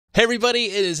Hey everybody,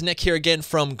 it is Nick here again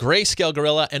from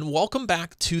Greyscalegorilla, and welcome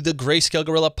back to the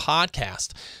Greyscalegorilla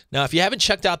podcast. Now, if you haven't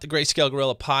checked out the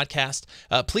Greyscalegorilla podcast,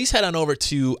 please head on over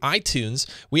to iTunes.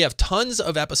 We have tons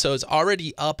of episodes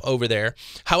already up over there.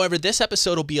 However, this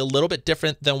episode will be a little bit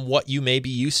different than what you may be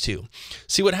used to.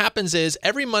 See, what happens is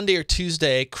every Monday or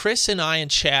Tuesday, Chris and I and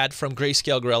Chad from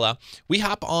Greyscalegorilla, we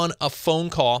hop on a phone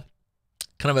call,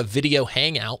 kind of a video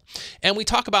hangout, and we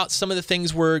talk about some of the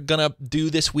things we're gonna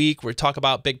do this week. We talk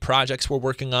about big projects we're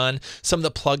working on, some of the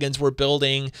plugins we're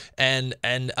building, and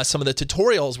some of the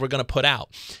tutorials we're gonna put out.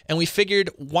 And we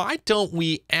figured, why don't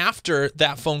we, after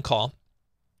that phone call,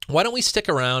 why don't we stick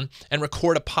around and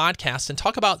record a podcast and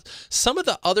talk about some of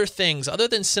the other things other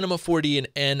than Cinema 4D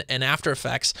and After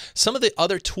Effects, some of the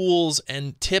other tools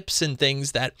and tips and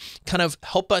things that kind of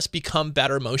help us become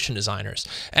better motion designers.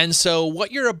 And so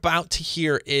what you're about to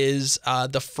hear is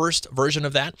the first version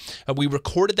of that. We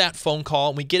recorded that phone call,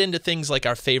 and we get into things like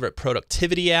our favorite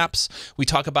productivity apps. We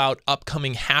talk about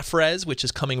upcoming Half Res, which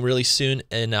is coming really soon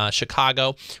in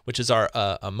Chicago, which is our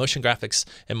motion graphics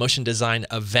and motion design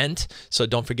event. So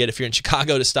don't forget, if you're in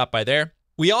Chicago, to stop by there.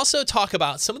 We also talk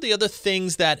about some of the other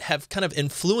things that have kind of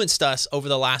influenced us over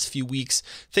the last few weeks,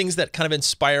 things that kind of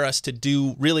inspire us to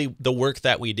do really the work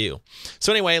that we do.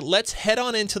 So anyway, let's head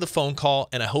on into the phone call,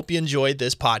 and I hope you enjoyed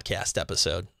this podcast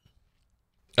episode.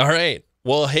 All right.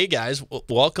 Well, hey guys,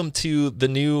 welcome to the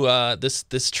new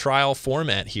this trial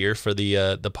format here for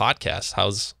the podcast.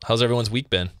 How's everyone's week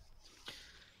been?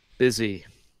 Busy.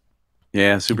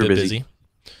 Yeah, super busy.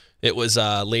 It was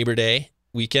Labor Day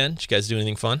weekend. Did you guys do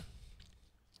anything fun?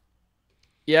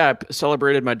 Yeah, I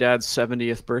celebrated my dad's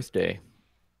 70th birthday.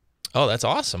 Oh, that's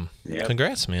awesome. Yep.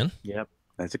 Congrats, man. Yep.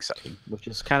 That's exciting. Which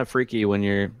is kind of freaky when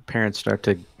your parents start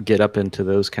to get up into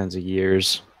those kinds of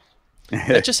years.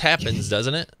 That just happens,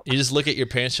 doesn't it? You just look at your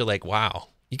parents, you're like, wow,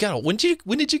 you got when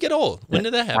did you get old? When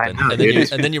did that happen? Know,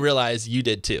 and then you realize you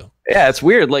did too. Yeah, it's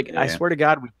weird. Like, Yeah. I swear to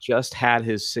God, we just had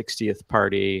his 60th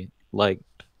party, like,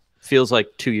 feels like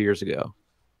 2 years ago.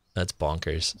 That's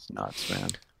bonkers. It's nuts, man.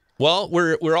 Well,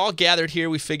 we're all gathered here.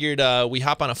 We figured we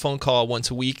hop on a phone call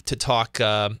once a week to talk,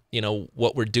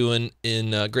 what we're doing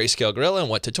in Greyscalegorilla and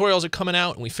what tutorials are coming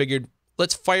out. And we figured,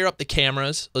 let's fire up the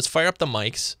cameras, let's fire up the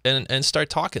mics, and start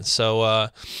talking. So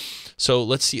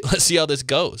let's see how this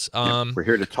goes. We're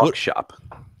here to talk shop.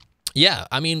 Yeah,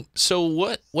 I mean,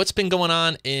 so what's been going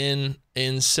on in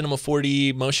Cinema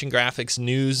 4D motion graphics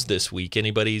news this week?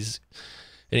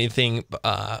 Anything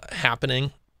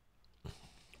happening?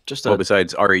 Well,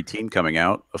 besides R18 coming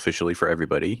out officially for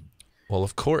everybody. Well,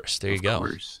 of course. There you go.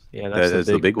 Yeah, that's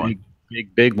the big one.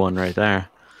 Big one right there.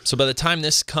 So by the time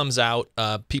this comes out,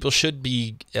 people should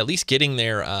be at least getting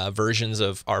their versions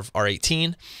of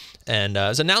R18, and it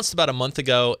was announced about a month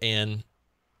ago. And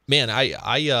man,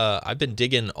 I've been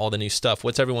digging all the new stuff.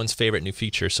 What's everyone's favorite new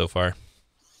feature so far?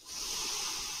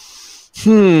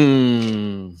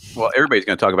 Well, everybody's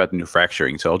going to talk about the new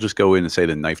fracturing, so I'll just go in and say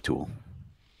the knife tool.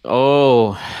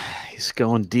 Oh, he's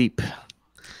going deep.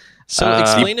 So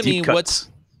explain to me deep cuts.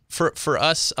 what's for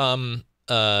us,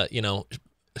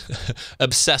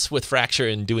 obsessed with fracture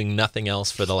and doing nothing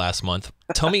else for the last month.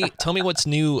 Tell me what's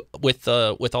new with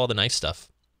all the knife stuff.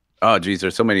 Oh, geez,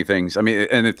 there's so many things. I mean,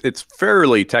 and it's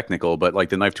fairly technical, but like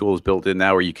the knife tool is built in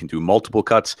now where you can do multiple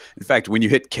cuts. In fact, when you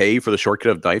hit K for the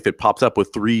shortcut of knife, it pops up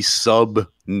with 3 sub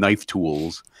knife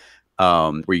tools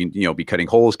where you can, be cutting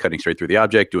holes, cutting straight through the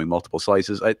object, doing multiple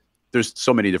slices. There's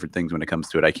so many different things when it comes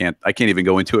to it. I can't even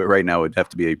go into it right now. It'd have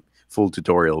to be a full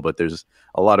tutorial, but there's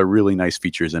a lot of really nice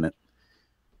features in it.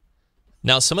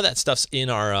 Now, some of that stuff's in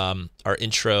our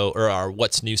intro or our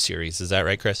What's New series. Is that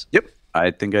right, Chris? Yep. I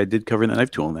think I did cover the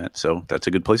knife tool in that, so that's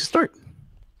a good place to start.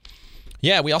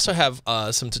 Yeah, we also have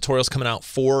some tutorials coming out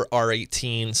for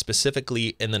R18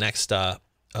 specifically in the next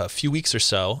few weeks or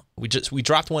so. We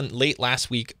dropped one late last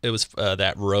week. It was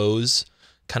that rose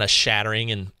kind of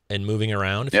shattering and moving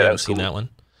around. If you haven't seen that one,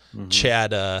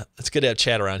 Chad, it's good to have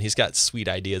Chad around. He's got sweet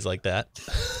ideas like that.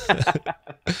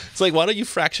 It's like, why don't you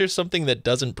fracture something that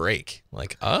doesn't break?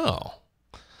 Like, oh.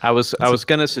 I was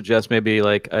gonna suggest maybe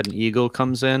like an eagle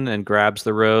comes in and grabs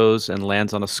the rose and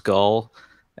lands on a skull,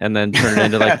 and then turn it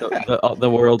into like the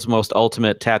world's most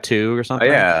ultimate tattoo or something.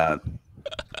 Yeah.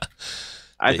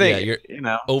 I think you're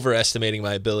overestimating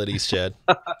my abilities, Chad.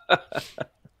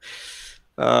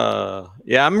 Yeah,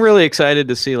 I'm really excited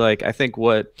to see. Like, I think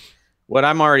what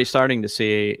I'm already starting to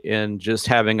see in just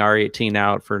having R18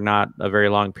 out for not a very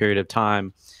long period of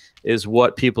time is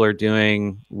what people are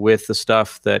doing with the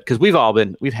stuff that, because we've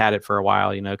had it for a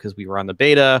while, because we were on the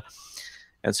beta,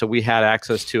 And so we had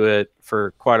access to it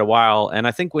for quite a while. And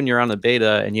I think when you're on the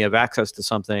beta and you have access to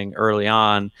something early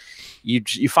on,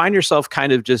 you find yourself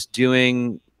kind of just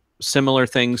doing similar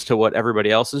things to what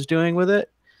everybody else is doing with it.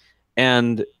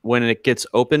 And when it gets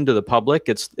open to the public,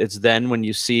 it's then when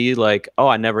you see like, oh,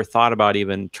 I never thought about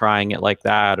even trying it like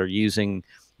that or using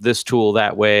this tool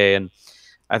that way. And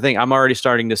I think I'm already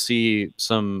starting to see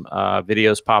some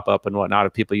videos pop up and whatnot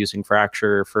of people using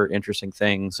Fracture for interesting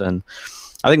things. And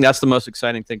I think that's the most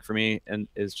exciting thing for me, and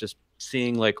is just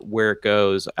seeing like where it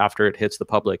goes after it hits the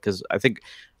public. Because I think,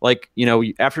 like, you know,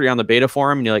 after you're on the beta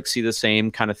forum and you like see the same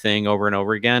kind of thing over and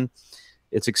over again,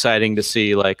 it's exciting to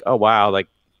see like, oh wow, like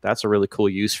that's a really cool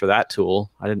use for that tool.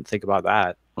 I didn't think about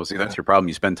that. Well, see, that's your problem.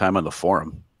 You spend time on the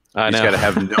forum. I You know. just got to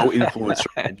have no influence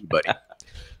from anybody.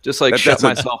 Just like shut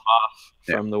myself off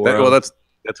from the world. Well, that's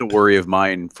a worry of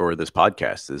mine for this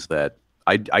podcast, is that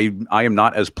I am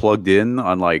not as plugged in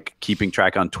on like keeping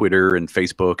track on Twitter and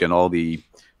Facebook and all the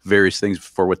various things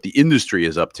for what the industry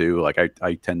is up to. Like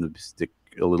I tend to stick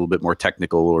a little bit more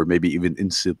technical or maybe even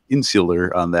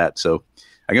insular on that. So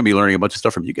I'm gonna be learning a bunch of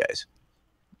stuff from you guys.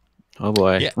 Oh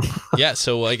boy. Yeah. Yeah.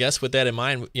 So I guess with that in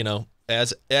mind, you know,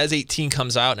 as 18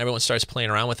 comes out and everyone starts playing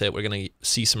around with it, we're going to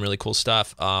see some really cool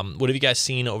stuff. What have you guys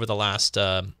seen over the last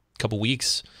couple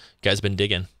weeks? You guys been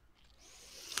digging?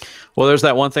 Well, there's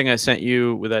that one thing I sent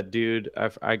you with that dude.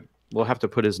 I will have to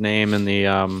put his name in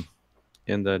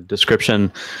the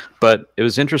description, but it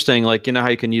was interesting. Like, you know how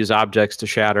you can use objects to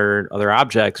shatter other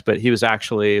objects, but he was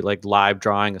actually like live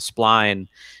drawing a spline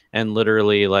and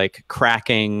literally like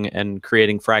cracking and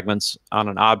creating fragments on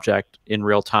an object in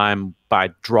real time by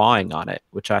drawing on it,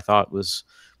 which I thought was,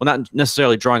 well, not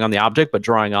necessarily drawing on the object, but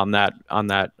drawing on that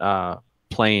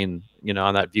plane, you know,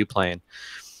 on that view plane.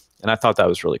 And I thought that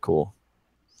was really cool.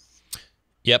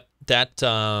 Yep. That,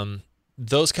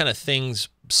 those kind of things,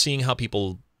 seeing how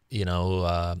people, you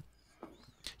know,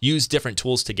 use different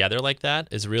tools together like that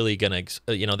is really going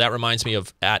to, you know, that reminds me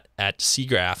of at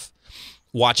SIGGRAPH,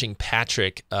 watching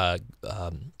Patrick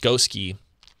Goski.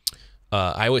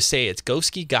 I always say it's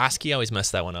Goski. I always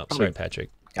mess that one up. Sorry, Patrick.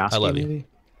 Goski, I love maybe? you.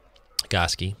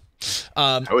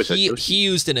 Goski. He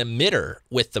used an emitter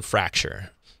with the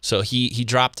fracture. So he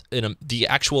dropped the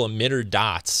actual emitter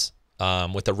dots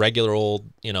with a regular old,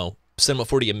 you know, Cinema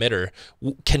 4D emitter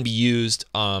can be used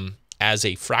as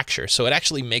a fracture. So it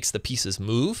actually makes the pieces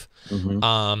move.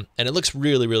 And it looks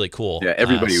really, really cool. Yeah,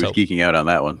 everybody was geeking out on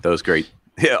that one. That was great.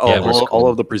 Yeah, all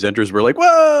of the presenters were like,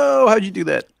 "Whoa, how'd you do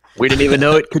that?" We didn't even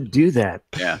know it could do that.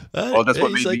 Yeah. Well, that's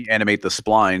what made me animate the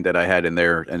spline that I had in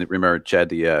there. And remember, Chad,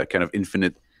 the kind of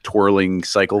infinite twirling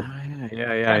cycle.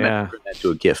 Yeah. Turn that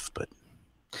to a GIF, but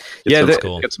that's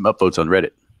cool. Get some upvotes on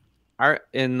Reddit.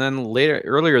 And then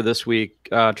earlier this week,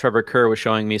 Trevor Kerr was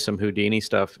showing me some Houdini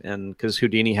stuff, and because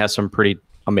Houdini has some pretty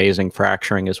amazing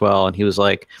fracturing as well, and he was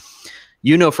like,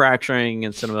 "You know, fracturing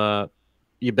in cinema.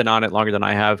 You've been on it longer than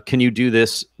I have. Can you do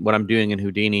this, what I'm doing in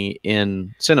Houdini,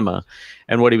 in cinema?"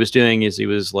 And what he was doing is he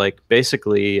was like,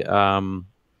 basically,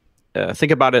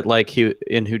 think about it like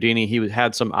in Houdini, he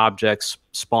had some objects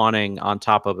spawning on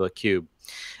top of a cube.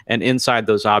 And inside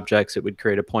those objects, it would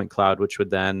create a point cloud, which would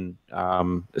then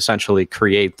essentially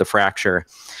create the fracture.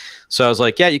 So I was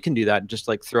like, yeah, you can do that. Just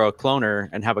like throw a cloner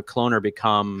and have a cloner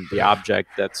become the object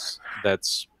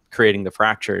that's creating the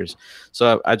fractures.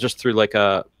 So I just threw like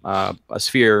a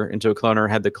sphere into a cloner,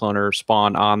 had the cloner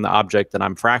spawn on the object that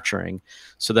I'm fracturing.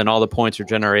 So then all the points are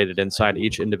generated inside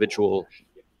each individual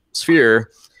sphere,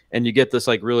 and you get this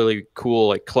like really cool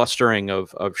like clustering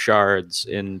of shards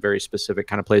in very specific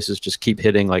kind of places. Just keep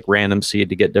hitting like random seed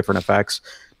to get different effects.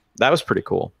 That was pretty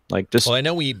cool. Like, just well, I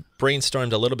know we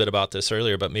brainstormed a little bit about this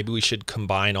earlier, but maybe we should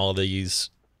combine all these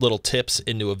little tips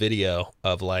into a video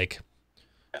of like,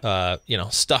 you know,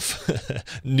 stuff,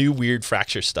 new weird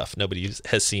fracture stuff nobody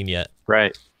has seen yet.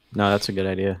 Right. No, that's a good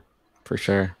idea for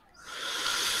sure.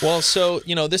 Well, so,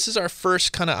 you know, this is our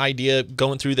first kind of idea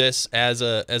going through this as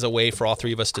a way for all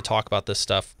three of us to talk about this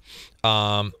stuff.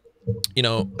 You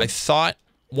know, I thought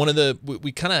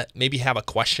we kind of maybe have a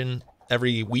question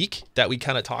every week that we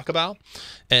kind of talk about.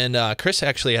 And Chris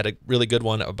actually had a really good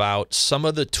one about some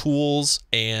of the tools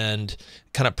and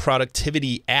kind of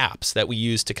productivity apps that we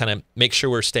use to kind of make sure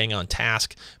we're staying on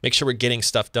task, make sure we're getting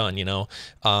stuff done. You know,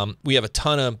 we have a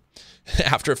ton of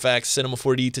After Effects, Cinema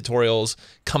 4D tutorials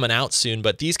coming out soon,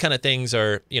 but these kind of things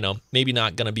are, you know, maybe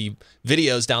not going to be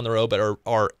videos down the road, but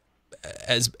are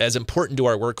as important to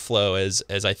our workflow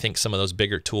as I think some of those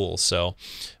bigger tools. So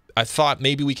I thought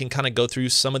maybe we can kind of go through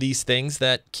some of these things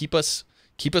that keep us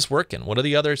working. What are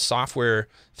the other software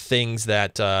things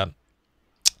that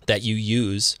you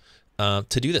use to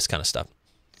do this kind of stuff?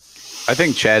 I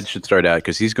think Chad should start out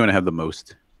because he's going to have the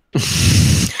most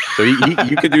So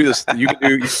you could do this. You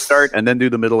could start and then do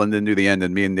the middle and then do the end,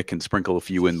 and me and Nick can sprinkle a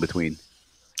few in between.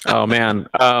 Oh man.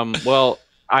 Well,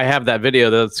 I have that video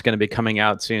that's going to be coming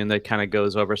out soon that kind of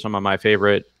goes over some of my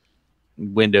favorite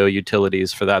window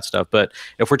utilities for that stuff. But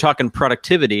if we're talking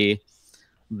productivity,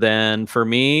 then for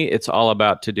me, it's all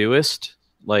about Todoist.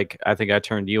 Like, I think I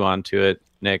turned you on to it,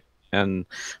 Nick. And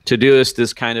Todoist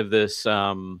is kind of this,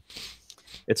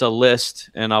 it's a list,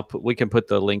 and we can put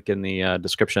the link in the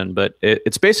description, but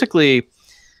it's basically,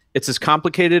 it's as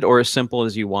complicated or as simple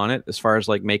as you want it, as far as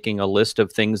like making a list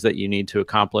of things that you need to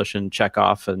accomplish and check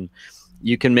off. And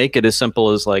you can make it as simple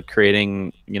as like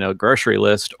creating, a grocery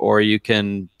list, or you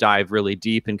can dive really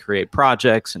deep and create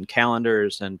projects and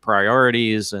calendars and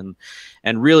priorities and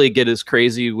really get as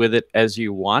crazy with it as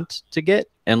you want to get.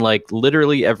 And like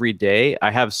literally every day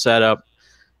I have set up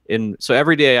so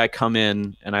every day I come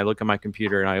in and I look at my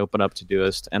computer and I open up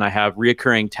Todoist, and I have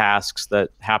reoccurring tasks that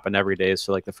happen every day.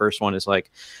 So like the first one is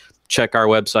like check our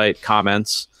website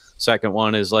comments. Second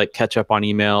one is like catch up on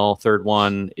email. Third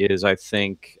one is, I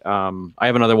think, I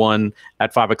have another one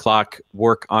at 5 o'clock,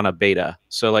 work on a beta.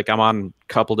 So like I'm on a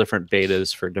couple different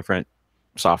betas for different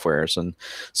softwares. And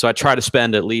so I try to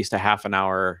spend at least a half an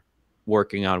hour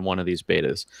working on one of these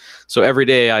betas. So every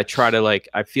day I try to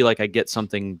I feel like I get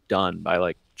something done by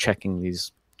like checking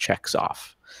these checks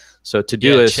off. So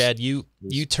Todoist. Yeah, Chad, you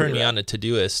turned me on to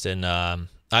Todoist, and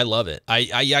I love it.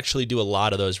 I actually do a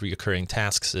lot of those recurring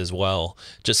tasks as well.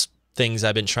 Just things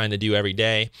I've been trying to do every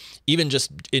day, even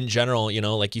just in general,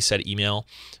 like you said, email,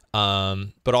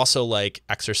 but also like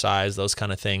exercise, those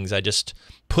kind of things. I just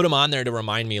put them on there to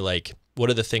remind me, like,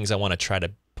 what are the things I want to try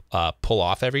to pull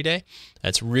off every day.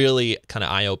 It's really kind of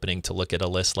eye-opening to look at a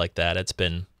list like that. It's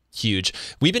been huge.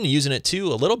 We've been using it too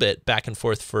a little bit back and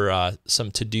forth for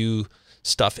some to-do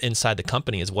stuff inside the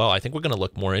company as well. I think we're going to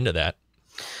look more into that.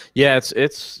 Yeah,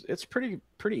 it's pretty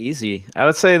easy. I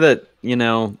would say that,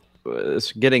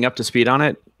 getting up to speed on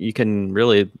it, you can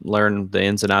really learn the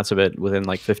ins and outs of it within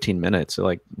like 15 minutes. So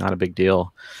like not a big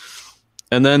deal.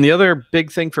 And then the other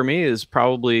big thing for me is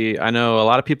probably, I know a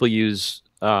lot of people use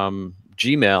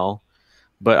Gmail,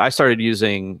 but I started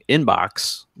using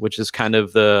Inbox, which is kind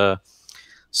of the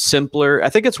simpler. I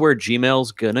think it's where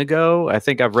Gmail's gonna go. I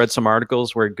think I've read some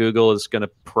articles where Google is gonna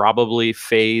probably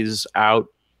phase out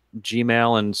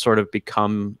Gmail and sort of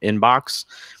become Inbox.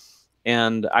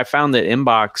 And I found that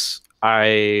Inbox,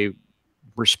 I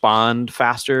respond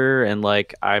faster, and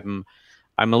like I'm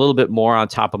a little bit more on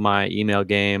top of my email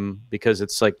game because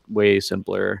it's like way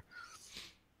simpler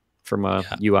from a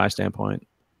UI standpoint.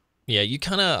 Yeah, you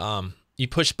kind of you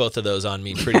push both of those on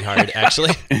me pretty hard,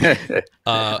 actually. And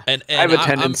I have a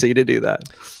tendency to do that.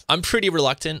 I'm pretty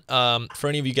reluctant. For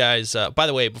any of you guys, by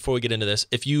the way, before we get into this,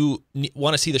 if you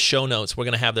want to see the show notes, we're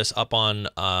going to have this up on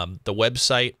the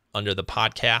website under the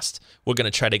podcast. We're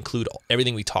going to try to include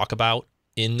everything we talk about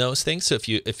in those things. So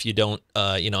if you don't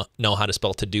know how to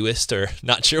spell Todoist or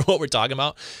not sure what we're talking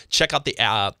about, check out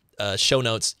the show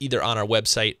notes either on our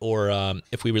website or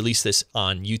if we release this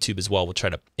on YouTube as well, we'll try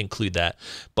to include that.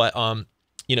 But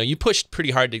you pushed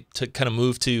pretty hard to kind of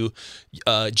move to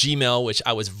Gmail, which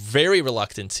I was very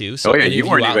reluctant to. So you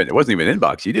weren't even. It wasn't even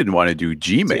Inbox. You didn't want to do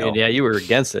Gmail. Dude, yeah, you were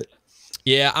against it.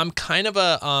 Yeah, I'm kind of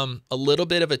a little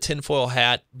bit of a tinfoil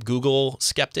hat Google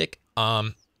skeptic,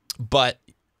 but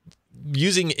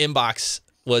using Inbox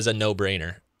was a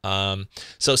no-brainer.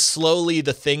 So slowly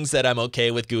the things that I'm okay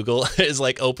with Google is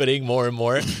like opening more and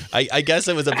more. I guess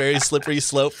it was a very slippery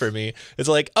slope for me. It's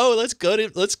like, oh, let's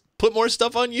put more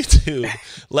stuff on YouTube.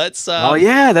 Let's oh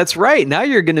yeah, that's right. Now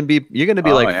you're gonna be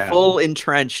full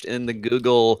entrenched in the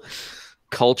Google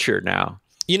culture now.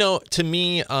 To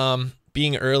me,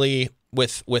 being early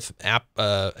with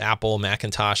Apple,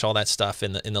 Macintosh, all that stuff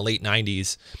in the late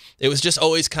 90s, it was just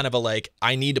always kind of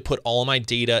I need to put all my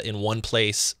data in one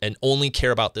place and only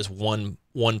care about this one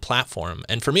platform.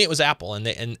 And for me, it was Apple,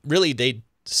 and really they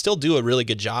still do a really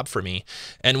good job for me.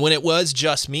 And when it was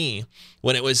just me,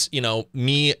 when it was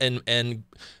me and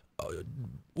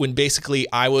when basically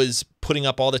I was putting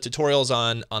up all the tutorials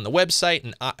on the website,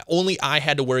 and only I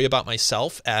had to worry about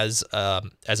myself as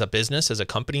a business, as a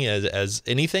company, as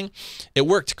anything, it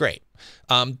worked great.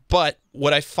 But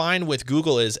what I find with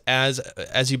Google is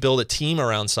as you build a team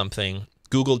around something,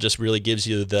 Google just really gives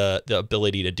you the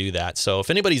ability to do that. So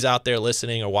if anybody's out there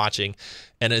listening or watching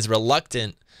and is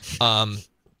reluctant,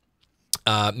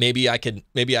 maybe I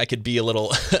could be a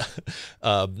little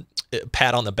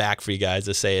pat on the back for you guys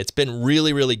to say it's been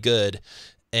really, really good.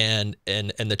 And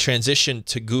the transition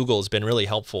to Google has been really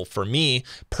helpful for me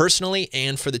personally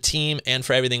and for the team and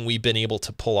for everything we've been able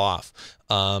to pull off.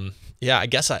 Yeah, I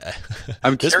guess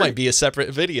I'm this might be a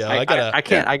separate video.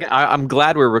 I'm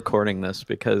glad we're recording this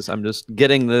because I'm just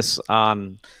getting this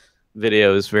on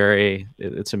video is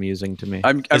it's amusing to me.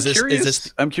 I'm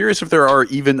curious. I'm curious if there are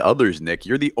even others, Nick.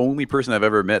 You're the only person I've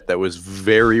ever met that was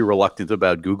very reluctant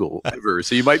about Google ever.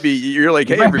 So you're like,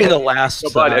 hey, might be the last,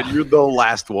 and you're the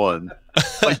last one.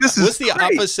 Like, this is what's the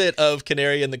opposite of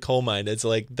canary in the coal mine? It's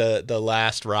like the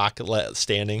last rock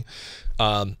standing.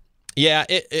 Yeah,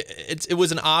 it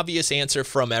was an obvious answer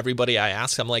from everybody I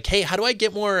asked. I'm like, hey, how do I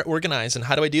get more organized and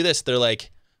how do I do this? They're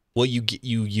like, well, you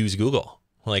use Google.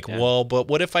 I'm like, well, but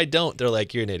what if I don't? They're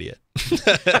like, you're an idiot.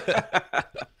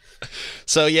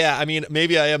 So yeah, I mean,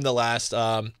 maybe I am the last,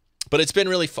 but it's been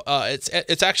really,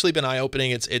 it's actually been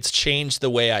eye-opening. It's changed the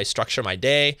way I structure my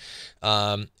day.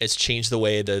 It's changed the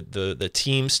way the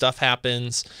team stuff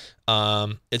happens.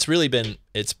 It's really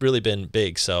been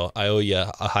big. So I owe you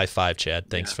a high five, Chad.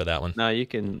 Thanks for that one. No, you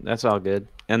can. That's all good.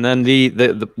 And then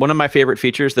the one of my favorite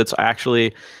features that's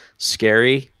actually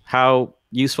scary how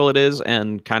useful it is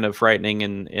and kind of frightening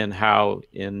in how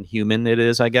inhuman it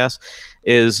is, I guess,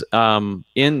 is in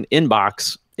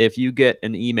inbox. If you get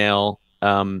an email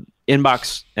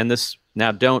inbox, and this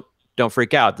now don't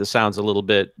freak out. This sounds a little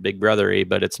bit Big Brothery,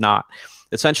 but it's not.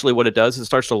 Essentially, what it does is it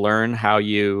starts to learn how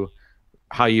you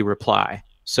reply.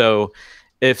 So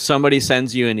if somebody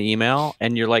sends you an email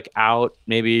and you're like out,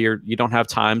 maybe you don't have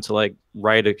time to like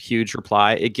write a huge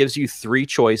reply, it gives you 3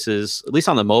 choices, at least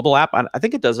on the mobile app. I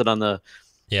think it does it on the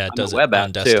web app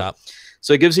on desktop too.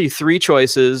 So it gives you 3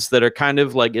 choices that are kind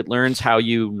of like, it learns how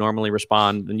you normally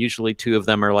respond, and usually 2 of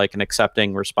them are like an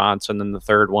accepting response, and then the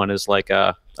third one is like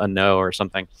a no or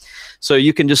something. So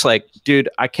you can just like, dude,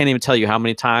 I can't even tell you how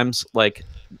many times like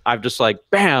I've just like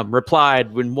bam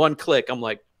replied in one click. I'm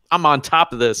like, I'm on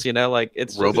top of this, like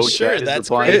it's sure, that's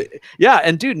great. Yeah,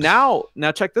 and dude, now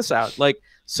check this out. Like,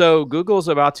 so Google's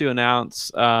about to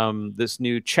announce this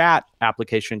new chat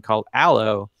application called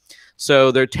Allo.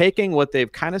 So they're taking what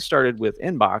they've kind of started with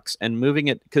Inbox and moving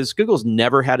it, because Google's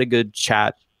never had a good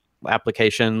chat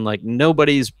application. Like,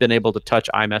 nobody's been able to touch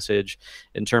iMessage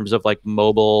in terms of like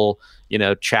mobile,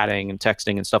 chatting and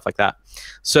texting and stuff like that.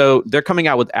 So they're coming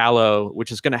out with Allo,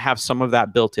 which is going to have some of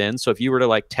that built in. So if you were to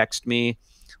like text me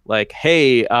like,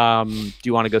 hey, do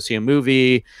you want to go see a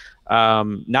movie?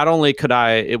 Not only could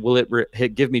will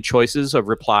it give me choices of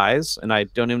replies, and I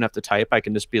don't even have to type. I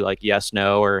can just be like yes,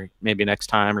 no, or maybe next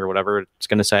time, or whatever it's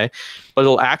going to say. But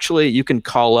you can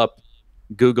call up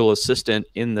Google Assistant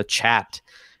in the chat,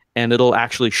 and it'll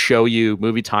actually show you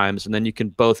movie times, and then you can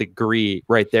both agree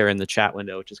right there in the chat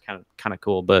window, which is kind of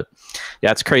cool. But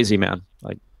yeah, it's crazy, man.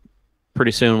 Like,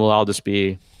 pretty soon we'll all just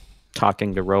be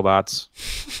talking to robots.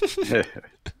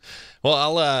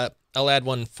 Well, I'll add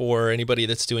one for anybody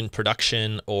that's doing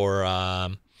production or,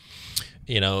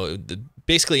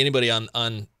 basically anybody on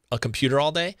a computer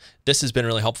all day. This has been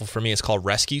really helpful for me. It's called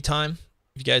Rescue Time. Have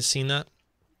you guys seen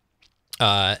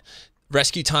that?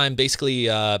 Rescue Time basically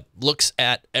looks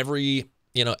at every,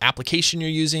 application you're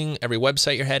using, every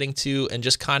website you're heading to, and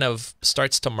just kind of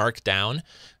starts to mark down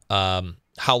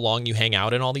how long you hang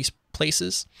out in all these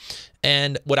places.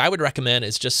 And what I would recommend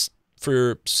is just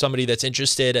for somebody that's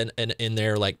interested in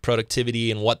their like productivity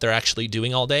and what they're actually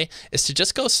doing all day, is to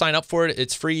just go sign up for it.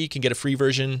 It's free. You can get a free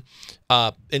version,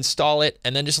 install it,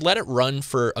 and then just let it run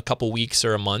for a couple weeks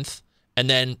or a month, and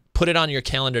then put it on your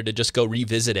calendar to just go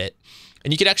revisit it.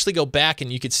 And you could actually go back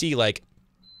and you could see like,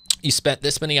 you spent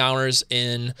this many hours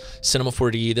in Cinema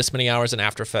 4D, this many hours in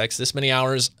After Effects, this many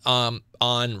hours on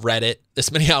Reddit,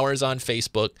 this many hours on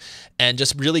Facebook, and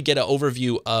just really get an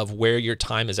overview of where your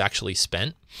time is actually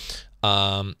spent.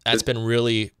 That's been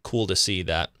really cool to see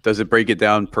that. Does it break it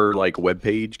down per like web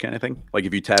page kind of thing? Like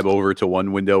if you tab over to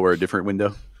one window or a different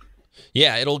window?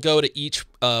 Yeah, it'll go to each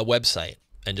website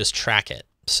and just track it.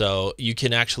 So you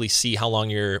can actually see how long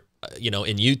you're,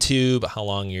 in YouTube, how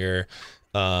long you're,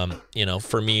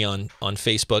 for me on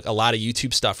Facebook, a lot of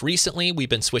YouTube stuff. Recently, we've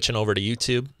been switching over to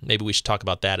YouTube. Maybe we should talk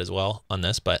about that as well on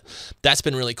this, but that's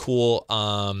been really cool.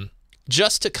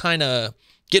 Just to kind of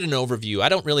get an overview. I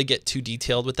don't really get too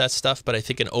detailed with that stuff, but I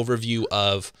think an overview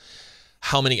of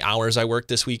how many hours I worked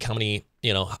this week, how many,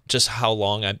 just how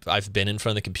long I've been in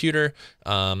front of the computer,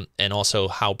 and also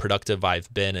how productive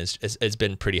I've been has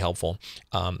been pretty helpful.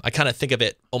 I kind of think of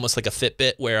it almost like a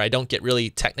Fitbit, where I don't get really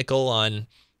technical on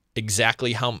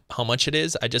exactly how much it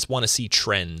is. I just want to see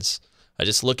trends. I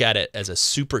just look at it as a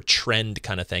super trend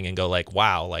kind of thing and go like,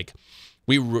 wow, like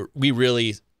we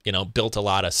really, built a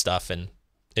lot of stuff in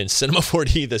Cinema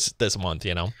 4D this month,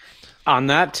 On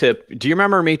that tip, do you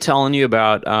remember me telling you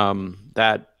about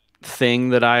that thing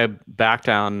that I backed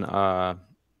on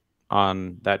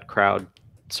that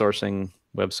crowdsourcing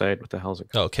website. What the hell is it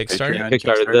called? Oh, Kickstarter.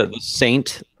 Kickstarter. The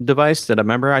Saint device. Did I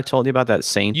remember I told you about that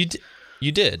Saint?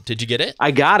 You did. Did you get it?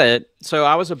 I got it. So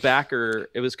I was a backer.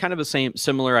 It was kind of the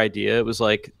similar idea. It was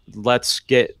like, let's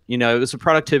get, it was a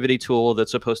productivity tool that's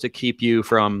supposed to keep you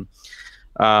from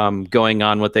going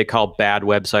on what they call bad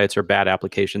websites or bad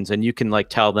applications. And you can like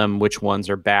tell them which ones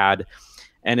are bad.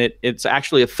 And it's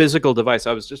actually a physical device.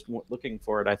 I was just looking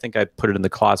for it. I think I put it in the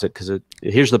closet because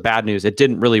here's the bad news. It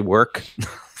didn't really work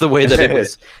the way that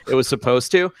it was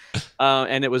supposed to.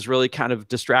 And it was really kind of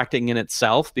distracting in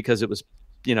itself because it was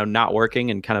not working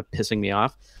and kind of pissing me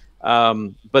off.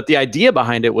 But the idea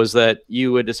behind it was that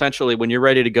you would essentially, when you're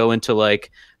ready to go into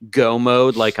like go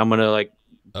mode, like I'm going to like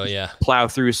plow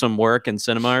through some work in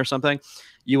cinema or something,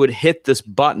 you would hit this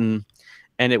button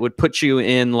and it would put you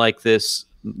in like this,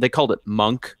 they called it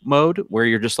monk mode, where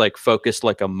you're just like focused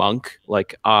like a monk,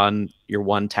 like on your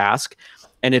one task.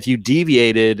 And if you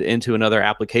deviated into another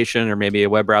application or maybe a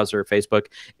web browser or Facebook,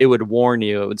 it would warn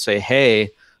you. It would say,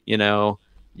 hey, you're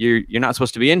not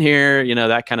supposed to be in here,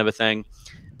 that kind of a thing.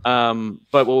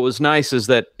 But what was nice is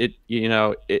that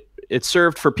it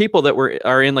served for people that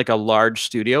are in like a large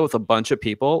studio with a bunch of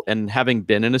people. And having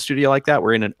been in a studio like that,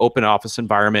 we're in an open office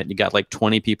environment. You got like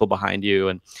 20 people behind you,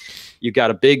 and you got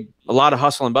a lot of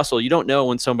hustle and bustle. You don't know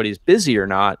when somebody's busy or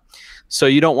not. So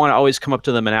you don't want to always come up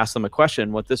to them and ask them a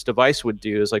question. What this device would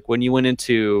do is like when you went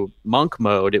into monk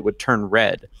mode, it would turn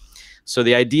red. So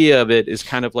the idea of it is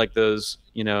kind of like those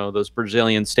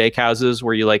Brazilian steakhouses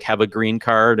where you like have a green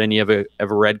card and you have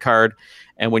a red card.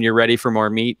 And when you're ready for more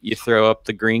meat, you throw up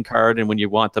the green card. And when you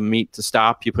want the meat to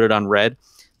stop, you put it on red.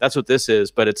 That's what this is.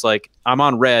 But it's like, I'm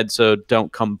on red, so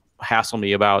don't come hassle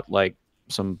me about like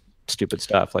some stupid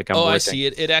stuff. Like I'm working. I see.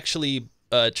 It actually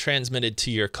transmitted to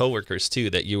your coworkers too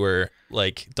that you were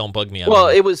like, don't bug me.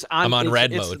 I'm on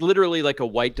red mode. It's literally like a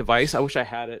white device. I wish I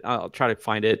had it. I'll try to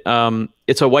find it.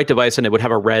 It's a white device and it would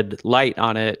have a red light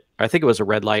on it. I think it was a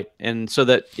red light. And so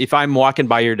that if I'm walking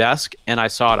by your desk and I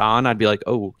saw it on, I'd be like,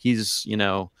 oh, he's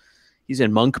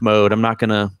in monk mode. I'm not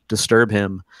going to disturb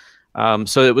him.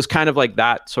 So it was kind of like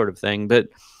that sort of thing. But,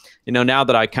 now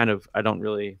that I don't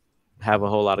really have a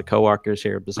whole lot of coworkers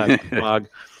here besides the blog,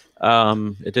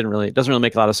 it doesn't really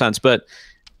make a lot of sense. But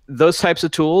those types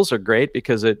of tools are great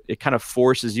because it kind of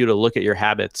forces you to look at your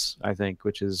habits, I think,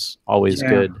 which is always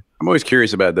good. I'm always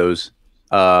curious about those.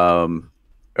 But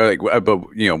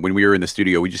when we were in the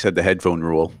studio, we just had the headphone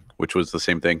rule, which was the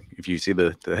same thing. If you see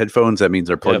the headphones, that means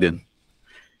they're plugged in.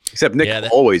 Except Nick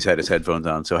always had his headphones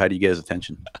on. So how do you get his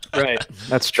attention? Right.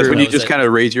 That's true. When you just kind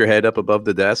of raise your head up above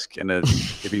the desk, and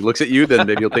if he looks at you, then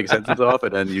maybe he'll take his headphones off,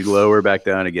 and then you lower back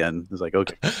down again. It's like,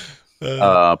 okay.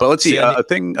 But let's see. A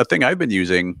thing I've been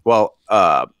using. Well,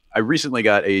 I recently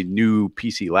got a new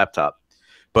PC laptop,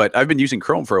 but I've been using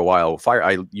Chrome for a while.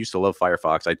 I used to love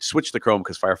Firefox. I switched to Chrome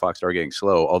because Firefox started getting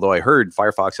slow. Although I heard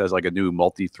Firefox has like a new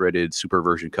multi-threaded super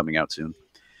version coming out soon.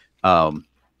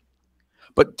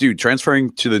 But dude,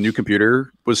 transferring to the new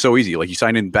computer was so easy. Like you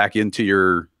signed back into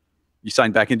your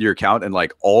account, and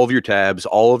like all of your tabs,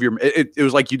 it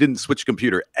was like you didn't switch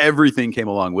computer. Everything came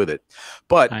along with it.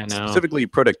 But specifically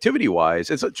productivity wise,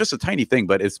 it's just a tiny thing,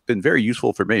 but it's been very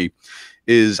useful for me.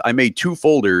 Is I made 2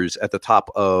 folders at the top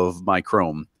of my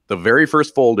Chrome. The very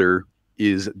first folder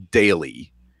is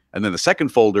daily, and then the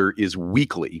second folder is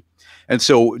weekly. And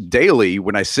so daily,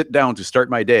 when I sit down to start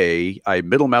my day, I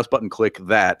middle mouse button click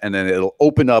that, and then it'll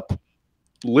open up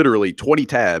literally 20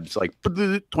 tabs, like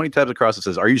 20 tabs across. It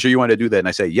says, are you sure you want to do that? And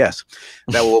I say, yes.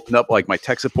 That will open up like my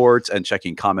tech supports and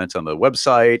checking comments on the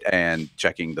website and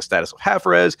checking the status of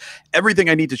half-res. Everything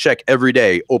I need to check every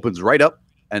day opens right up.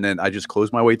 And then I just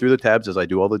close my way through the tabs as I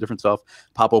do all the different stuff,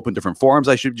 pop open different forums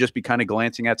I should just be kind of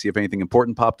glancing at, see if anything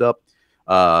important popped up.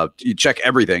 You check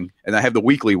everything. And I have the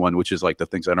weekly one, which is like the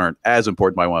things that aren't as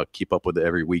important, but I want to keep up with it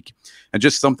every week. And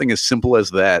just something as simple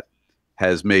as that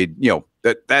has made,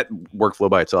 that workflow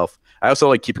by itself. I also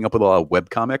like keeping up with a lot of web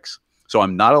comics. So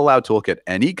I'm not allowed to look at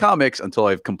any comics until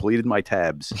I've completed my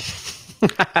tabs.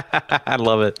 I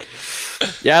love it.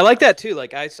 Yeah, I like that too.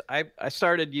 Like I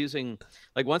started using,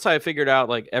 like once I figured out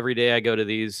like every day I go to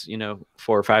these,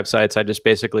 4 or 5 sites, I just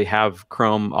basically have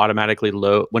Chrome automatically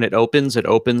load. When it opens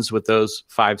with those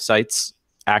 5 sites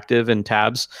active in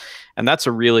tabs. And that's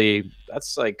right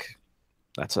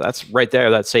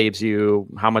there. That saves you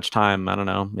how much time? I don't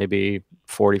know, maybe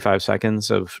 45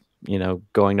 seconds of,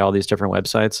 going to all these different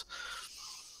websites.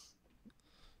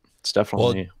 It's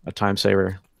definitely a time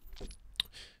saver.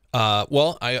 I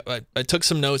took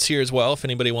some notes here as well. If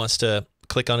anybody wants to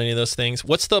click on any of those things.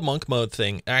 What's the monk mode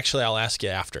thing? Actually, I'll ask you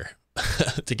after.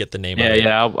 to get the name Yeah, of it.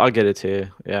 yeah, I'll get it to you.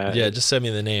 Yeah, Yeah, just send me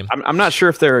the name. I'm not sure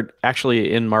if they're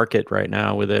actually in market right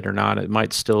now with it or not. It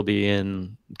might still be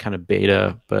in kind of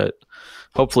beta, but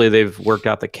hopefully they've worked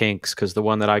out the kinks, because the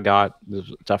one that I got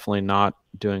was definitely not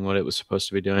doing what it was supposed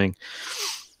to be doing.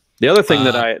 The other thing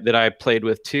that I played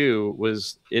with too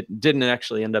was, it didn't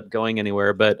actually end up going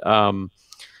anywhere, but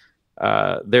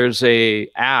there's a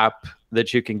app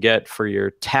that you can get for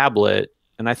your tablet,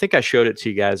 and I think I showed it to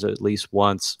you guys at least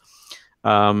once.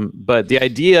 But the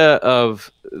idea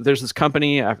of, there's this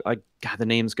company, God, the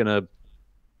name's gonna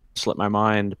slip my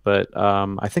mind, but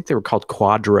I think they were called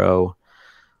Quadro,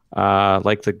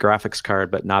 like the graphics card,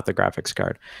 but not the graphics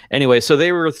card. Anyway, so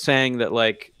they were saying that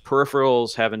like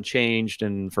peripherals haven't changed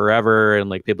in forever, and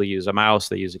like people use a mouse,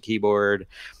 they use a keyboard,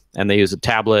 and they use a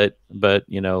tablet. But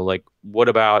you know, like, what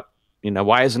about, you know,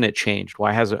 why hasn't it changed?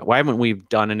 Why haven't we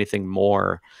done anything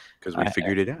more? Because we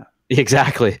figured it out.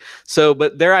 Exactly. So,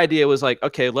 but their idea was like,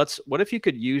 okay, what if you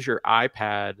could use your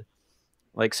iPad,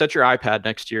 like set your iPad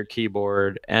next to your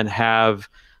keyboard and have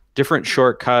different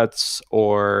shortcuts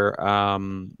or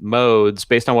modes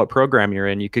based on what program you're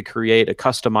in. You could create a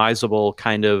customizable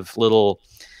kind of little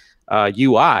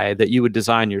UI that you would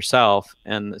design yourself,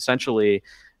 and essentially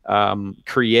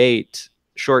create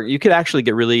you could actually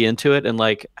get really into it and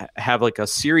like have like a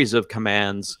series of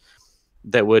commands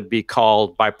that would be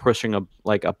called by pushing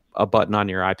a button on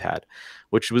your iPad,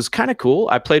 which was kind of cool.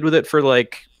 I played with it for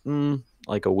like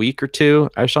a week or two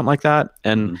or something like that,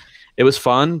 and it was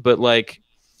fun. But like,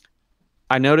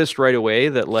 I noticed right away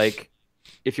that like,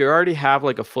 if you already have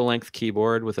like a full-length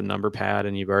keyboard with a number pad,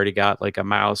 and you've already got like a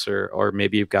mouse, or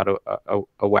maybe you've got a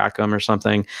Wacom or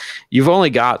something, you've only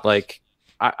got like,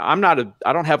 I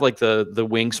don't have like the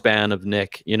wingspan of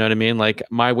Nick, you know what I mean? Like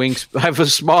I have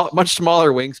a much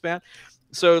smaller wingspan.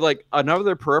 So like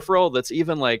another peripheral that's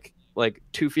even like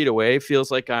 2 feet away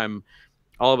feels like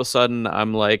all of a sudden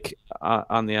I'm like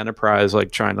on the Enterprise,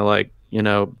 like trying to like, you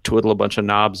know, twiddle a bunch of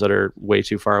knobs that are way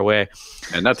too far away.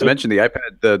 And not to mention the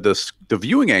iPad, the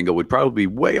viewing angle would probably be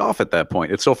way off at that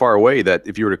point. It's so far away that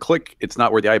if you were to click, it's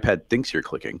not where the iPad thinks you're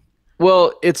clicking.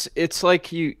 Well, it's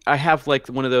like I have like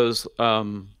one of those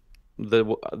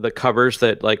the covers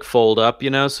that like fold up, you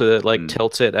know, so that like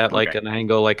tilts it at like an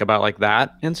angle like about like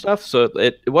that and stuff. So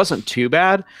it wasn't too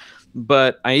bad.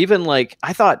 But I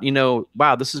thought, you know,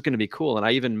 wow, this is going to be cool. And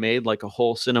I even made like a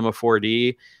whole Cinema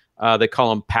 4D. They call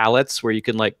them palettes, where you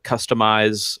can like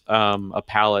customize a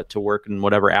palette to work in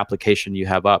whatever application you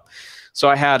have up. So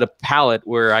I had a palette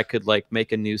where I could like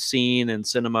make a new scene in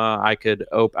Cinema. I could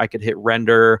hit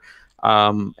render.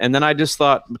 And then I just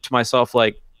thought to myself,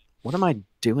 like, what am I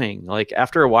doing? Like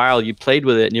after a while you played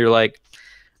with it and you're like,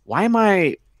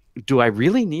 do I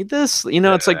really need this? You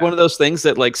know, it's like one of those things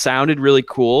that like sounded really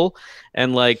cool,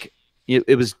 and like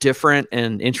it was different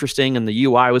and interesting, and the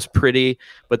UI was pretty.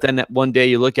 But then one day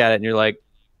you look at it and you're like,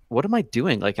 what am I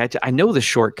doing? Like I know the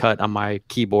shortcut on my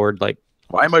keyboard. Like,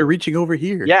 why am I reaching over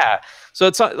here? Yeah. So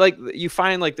it's like you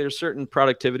find like there's certain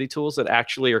productivity tools that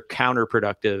actually are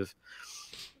counterproductive.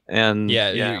 And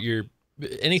you're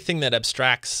anything that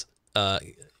abstracts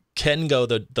can go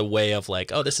the way of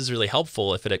like, oh, this is really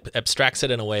helpful if it abstracts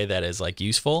it in a way that is like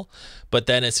useful. But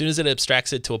then as soon as it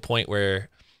abstracts it to a point where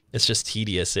it's just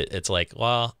tedious, it's like,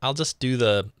 well, I'll just do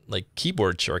the like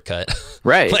keyboard shortcut.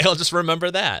 Right. Like I'll just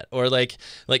remember that. Or like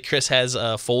Chris has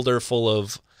a folder full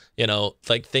of, you know,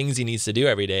 like things he needs to do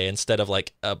every day, instead of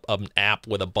like an app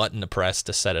with a button to press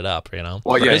to set it up, you know?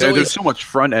 Well, yeah, there's so much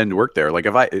front end work there. Like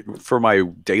for my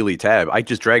daily tab, I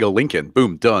just drag a link in,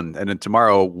 boom, done. And then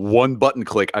tomorrow, one button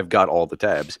click, I've got all the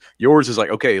tabs. Yours is like,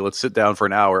 okay, let's sit down for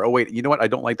an hour. Oh, wait, you know what? I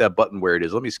don't like that button where it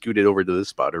is. Let me scoot it over to this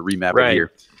spot or remap it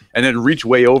here. And then reach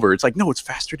way over. It's like, no, it's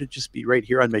faster to just be right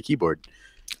here on my keyboard.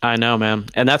 I know, man.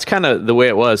 And that's kind of the way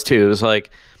it was too. It was like,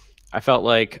 I felt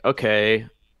like, okay,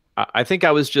 I think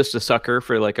I was just a sucker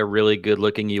for like a really good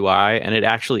looking UI, and it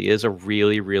actually is a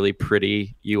really, really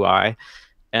pretty UI.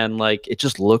 And like, it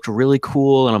just looked really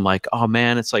cool. And I'm like, oh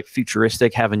man, it's like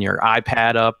futuristic having your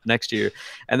iPad up next to you.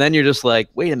 And then you're just like,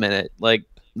 wait a minute, like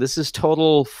this is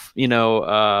total, you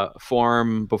know,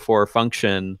 form before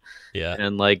function. Yeah.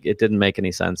 And like, it didn't make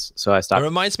any sense. So I stopped. It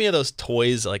reminds me of those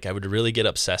toys. Like I would really get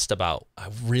obsessed about, I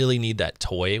really need that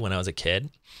toy when I was a kid.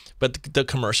 But the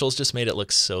commercials just made it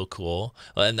look so cool.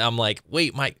 And I'm like,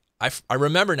 wait, I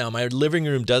remember now, my living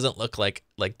room doesn't look like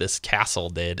this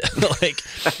castle did. Like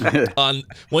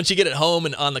once you get it home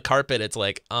and on the carpet, it's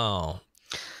like, oh,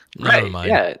 never mind.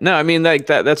 Yeah. No, I mean, like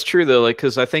that's true though. Like,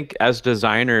 cause I think as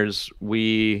designers,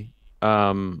 we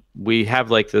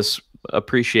have like this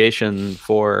appreciation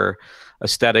for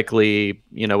aesthetically,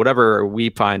 whatever we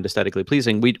find aesthetically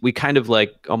pleasing, we kind of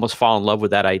like almost fall in love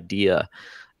with that idea,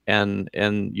 and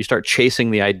you start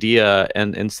chasing the idea,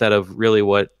 and instead of really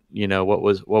what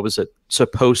was it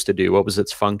supposed to do, what was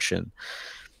its function.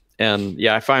 And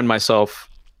yeah, I find myself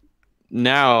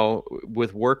now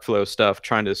with workflow stuff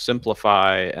trying to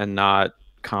simplify and not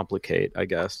complicate, I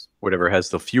guess. Whatever has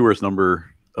the fewest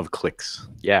number of clicks.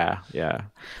 Yeah.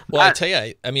 Well, I tell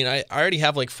you, I mean, I already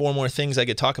have like 4 more things I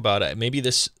could talk about. Maybe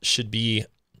this should be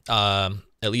at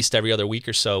least every other week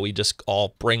or so. We just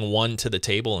all bring one to the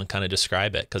table and kind of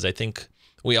describe it, because I think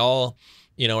we all,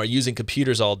 are using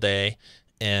computers all day,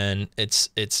 and it's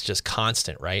just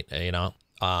constant, right?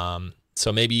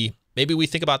 So maybe we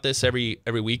think about this every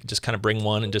week, just kind of bring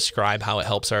one and describe how it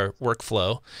helps our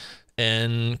workflow,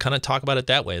 and kind of talk about it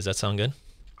that way. Does that sound good?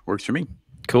 Works for me.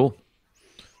 Cool.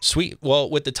 Sweet. Well,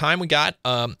 with the time we got,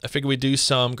 I figured we'd do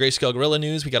some Greyscalegorilla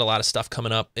news. We got a lot of stuff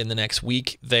coming up in the next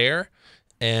week there,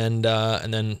 and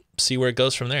then see where it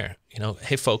goes from there.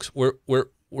 Hey folks,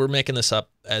 we're making this up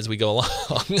as we go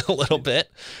along a little bit,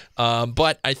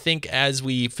 but I think as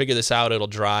we figure this out, it'll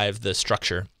drive the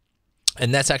structure.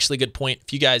 And that's actually a good point.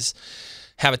 If you guys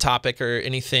have a topic or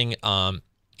anything,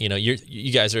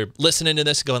 you guys are listening to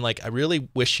this going like, I really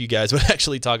wish you guys would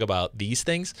actually talk about these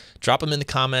things, drop them in the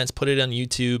comments, put it on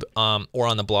YouTube or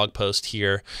on the blog post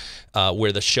here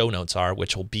where the show notes are,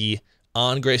 which will be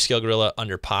on Greyscalegorilla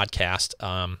under podcast.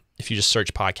 If you just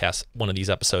search podcast, one of these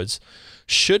episodes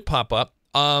should pop up.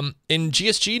 In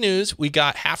GSG news, we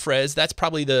got half res. That's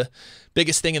probably the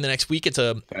biggest thing in the next week. It's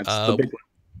the big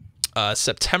one.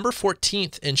 September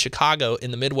 14th in Chicago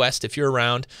in the Midwest. If you're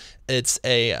around, it's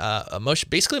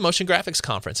basically a motion graphics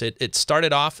conference. It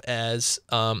started off as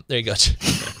there you go.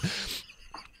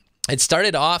 It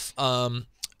started off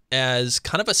as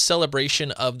kind of a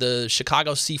celebration of the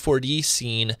Chicago C4D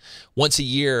scene once a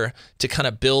year to kind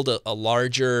of build a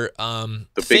larger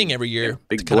thing every year. Yeah,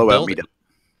 big blowout meetup.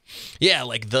 Yeah,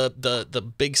 like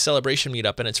the big celebration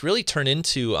meetup, and it's really turned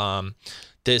into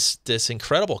this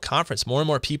incredible conference. More and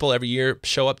more people every year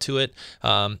show up to it.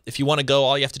 If you want to go,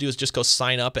 all you have to do is just go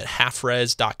sign up at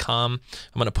halfres.com.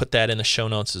 I'm going to put that in the show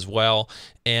notes as well.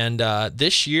 And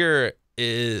this year,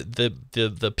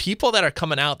 the people that are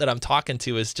coming out that I'm talking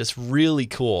to is just really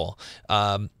cool.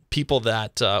 People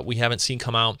that we haven't seen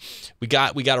come out. We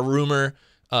got a rumor,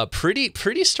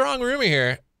 pretty strong rumor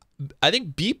here. I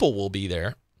think Beeple will be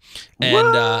there.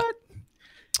 And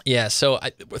yeah, so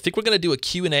I think we're going to do a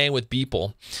Q&A with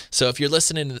Beeple. So if you're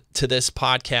listening to this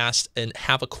podcast and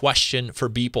have a question for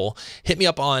Beeple, hit me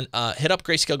up hit up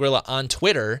Greyscalegorilla on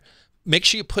Twitter. Make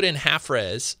sure you put in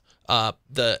halfres,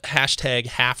 the hashtag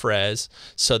halfres,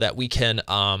 so that we can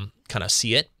kind of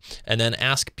see it, and then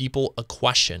ask Beeple a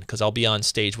question, because I'll be on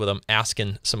stage with him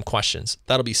asking some questions.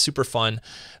 That'll be super fun.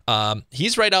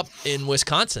 He's right up in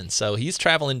Wisconsin, so he's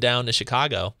traveling down to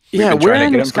Chicago. Yeah, where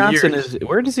in Wisconsin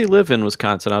where does he live in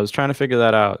Wisconsin? I was trying to figure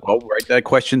that out. Well, write that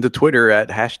question to Twitter at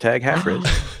hashtag halfres.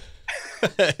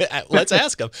 Let's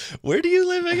ask him. Where do you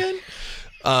live again?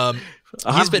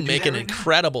 He's been making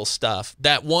incredible stuff.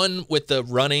 That one with the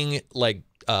running, like,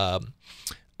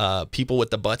 people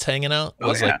with the butts hanging out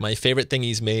was like my favorite thing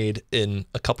he's made in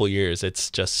a couple years.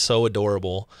 It's just so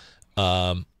adorable.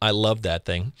 I love that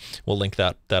thing. We'll link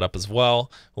that up as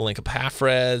well. We'll link up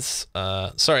half-res.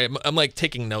 Sorry, I'm like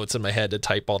taking notes in my head to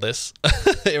type all this.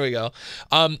 Here we go.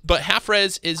 But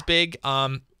half-res is big.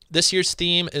 This year's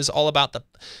theme is all about the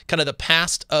kind of the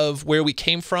past of where we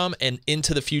came from and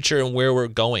into the future and where we're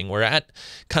going. We're at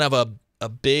kind of a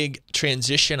big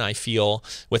transition, I feel,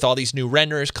 with all these new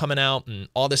renderers coming out and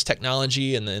all this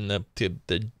technology and then the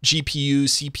GPU,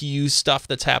 CPU stuff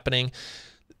that's happening.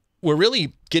 We're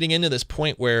really getting into this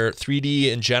point where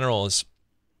 3D in general is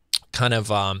kind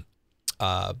of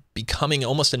becoming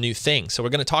almost a new thing. So we're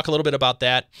going to talk a little bit about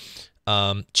that.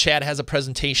 Chad has a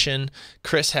presentation.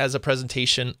 Chris has a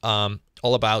presentation all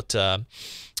about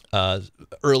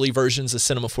early versions of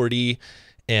Cinema 4D.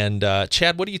 And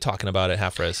Chad, what are you talking about at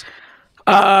half-res?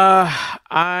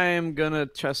 I'm going to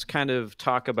just kind of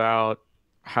talk about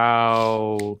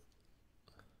how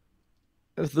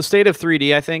the state of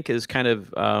 3D, I think, is kind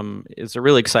of is a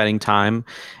really exciting time,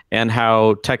 and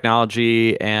how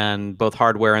technology and both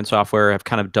hardware and software have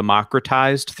kind of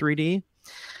democratized 3D.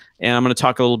 And I'm going to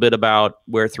talk a little bit about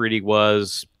where 3D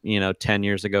was, 10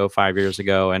 years ago, 5 years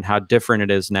ago, and how different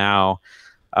it is now,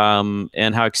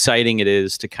 and how exciting it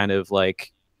is to kind of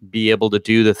like be able to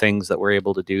do the things that we're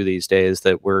able to do these days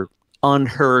that were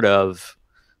unheard of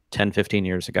 10, 15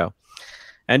 years ago.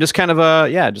 And just kind of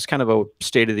a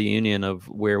state of the union of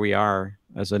where we are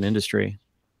as an industry.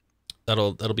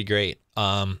 That'll be great.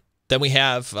 Then we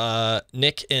have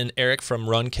Nick and Eric from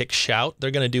Run, Kick, Shout. They're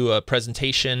going to do a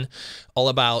presentation all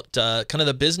about kind of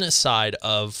the business side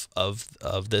of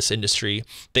this industry.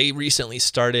 They recently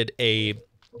started a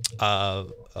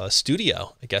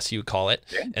studio, I guess you would call it,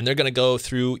 and they're going to go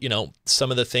through, you know,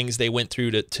 some of the things they went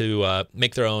through to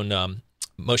make their own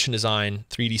motion design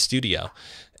 3D studio,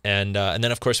 and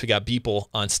then of course we got Beeple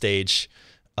on stage.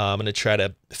 I'm going to try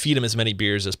to feed him as many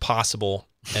beers as possible,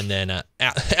 and then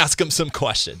ask him some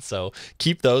questions. So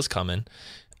keep those coming.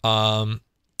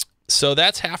 So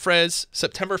that's Half Res,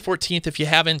 September 14th. If you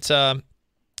haven't,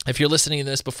 if you're listening to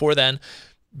this before then,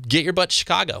 get your butt to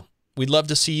Chicago. We'd love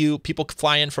to see you. People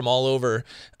fly in from all over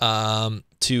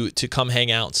to come hang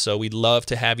out. So we'd love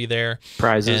to have you there.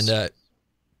 Prizes. And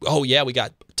oh yeah, we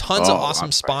got tons of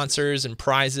awesome sponsors and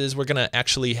prizes. We're gonna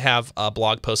actually have a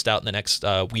blog post out in the next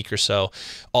week or so,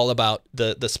 all about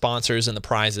the sponsors and the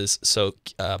prizes. So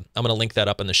I'm gonna link that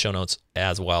up in the show notes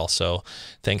as well. So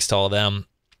thanks to all of them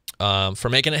for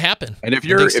making it happen. And if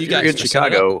you're in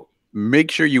Chicago,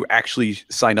 make sure you actually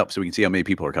sign up so we can see how many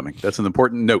people are coming. That's an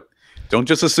important note. Don't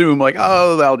just assume like,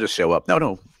 oh, they'll just show up.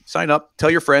 No, sign up. Tell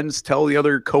your friends. Tell the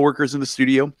other coworkers in the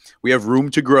studio. We have room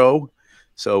to grow.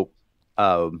 So,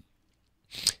 you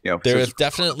know, there have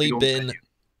definitely been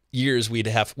years we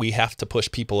have to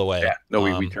push people away. Yeah,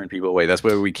 no, we turn people away. That's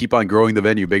why we keep on growing the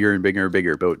venue bigger and bigger and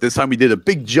bigger. But this time we did a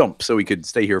big jump so we could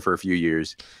stay here for a few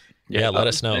years. Yeah, let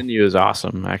us know. The venue is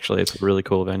awesome. Actually, it's a really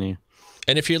cool venue.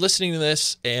 And if you're listening to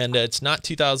this and it's not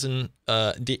the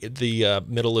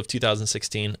middle of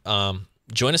 2016,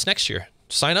 join us next year.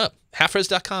 Sign up.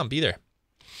 halfres.com. Be there.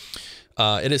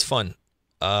 It is fun.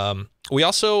 We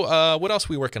also, what else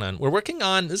are we working on? We're working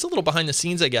on, this is a little behind the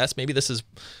scenes, I guess. Maybe this is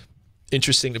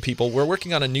interesting to people. We're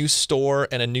working on a new store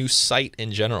and a new site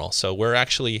in general. So we're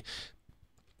actually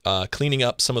cleaning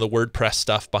up some of the WordPress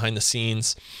stuff behind the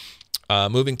scenes.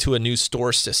 Moving to a new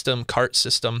store system, cart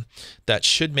system that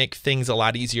should make things a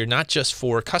lot easier, not just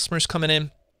for customers coming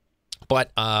in,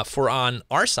 but for on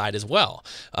our side as well,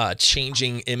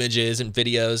 changing images and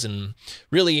videos and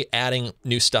really adding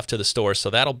new stuff to the store. So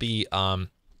that'll be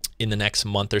in the next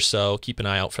month or so. Keep an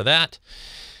eye out for that.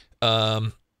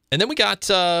 And then we got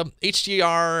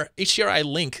HDRI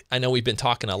Link. I know we've been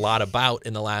talking a lot about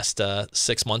in the last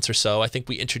 6 months or so. I think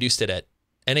we introduced it at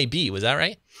NAB. Was that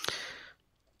right?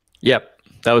 Yep,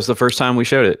 that was the first time we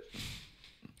showed it.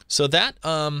 So that,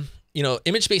 you know,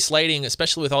 image-based lighting,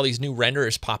 especially with all these new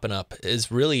renderers popping up,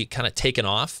 is really kind of taken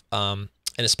off. And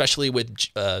especially with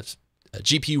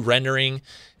GPU rendering,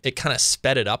 it kind of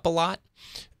sped it up a lot.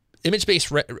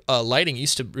 Image-based lighting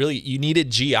used to really, you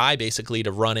needed GI basically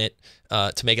to run it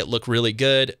to make it look really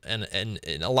good. And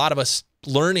a lot of us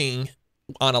learning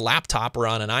on a laptop or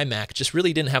on an iMac just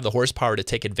really didn't have the horsepower to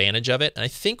take advantage of it. And I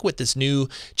think with this new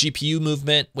GPU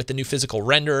movement, with the new physical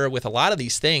renderer, with a lot of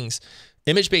these things,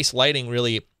 image-based lighting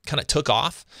really kind of took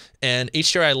off. And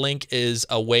HDRI Link is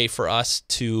a way for us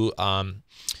to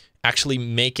actually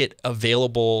make it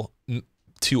available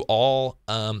to all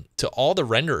the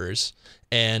renderers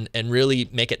and really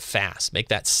make it fast, make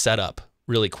that setup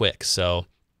really quick. So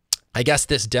I guess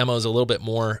this demo is a little bit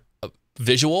more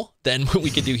visual than what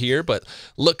we could do here, but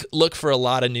look for a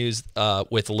lot of news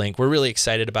with Link. We're really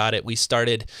excited about it. We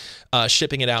started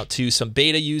shipping it out to some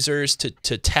beta users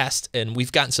to test, and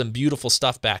we've gotten some beautiful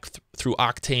stuff back through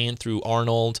Octane, through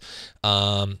Arnold.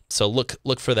 So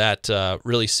look for that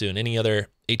really soon. Any other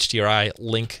HDRI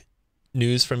Link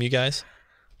news from you guys?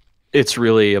 It's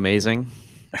really amazing.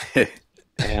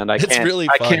 And I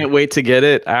can't wait to get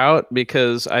it out,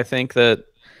 because I think that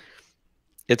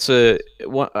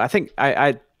I think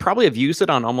I probably have used it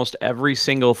on almost every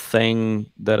single thing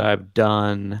that I've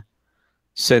done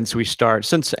since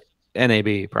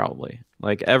NAB, probably.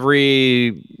 Like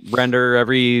every render,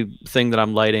 everything that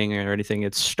I'm lighting or anything,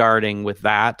 it's starting with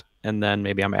that. And then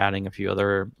maybe I'm adding a few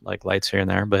other like lights here and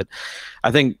there. But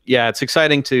I think, yeah, it's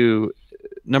exciting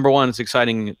number one, it's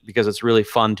exciting because it's really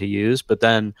fun to use. But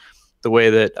then the way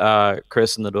that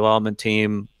Chris and the development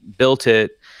team built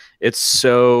it, it's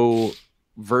so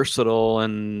versatile,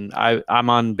 and I'm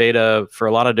on beta for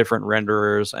a lot of different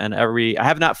renderers, and I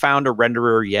have not found a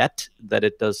renderer yet that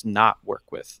it does not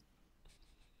work with.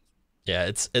 Yeah,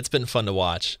 it's been fun to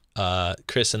watch.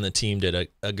 Chris and the team did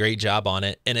a great job on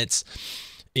it, and it's,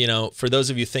 you know, for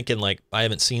those of you thinking like, I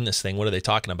haven't seen this thing, what are they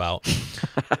talking about?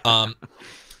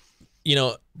 You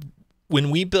know,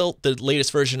 when we built the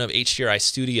latest version of HDRI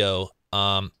Studio,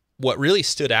 what really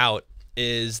stood out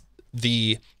is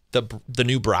the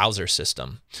new browser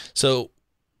system. So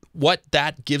what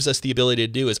that gives us the ability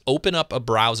to do is open up a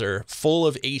browser full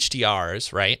of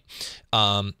HDRs, right?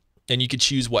 And you could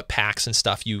choose what packs and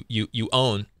stuff you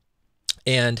own.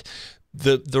 And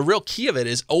the real key of it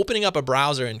is opening up a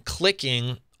browser and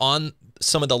clicking on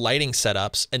some of the lighting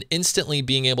setups and instantly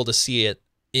being able to see it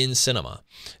in cinema.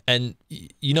 And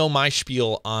you know my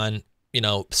spiel on, you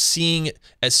know, seeing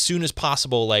as soon as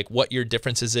possible like what your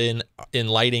differences in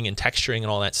lighting and texturing and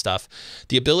all that stuff.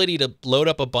 The ability to load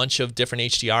up a bunch of different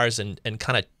HDRs and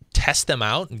kind of test them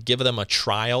out and give them a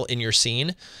trial in your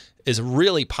scene is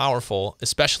really powerful,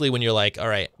 especially when you're like, all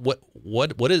right,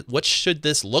 what should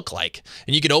this look like?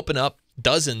 And you can open up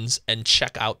dozens and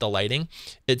check out the lighting.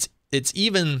 It's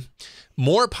even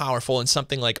more powerful in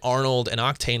something like Arnold and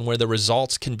Octane, where the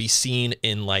results can be seen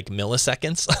in like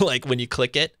milliseconds, like when you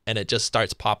click it and it just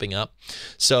starts popping up.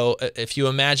 So if you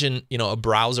imagine, you know, a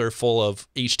browser full of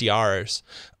HDRs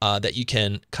that you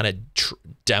can kind of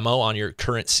demo on your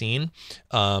current scene,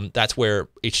 that's where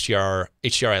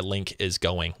HDRI Link is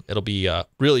going. It'll be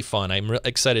really fun. I'm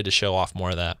excited to show off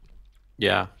more of that.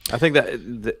 Yeah, I think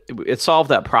that it solved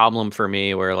that problem for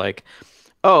me where like,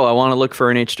 oh, I want to look for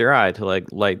an HDRI to like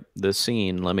light this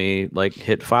scene. Let me like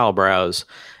hit file browse.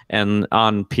 And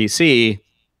on PC,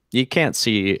 you can't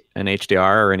see an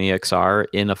HDR or an EXR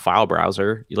in a file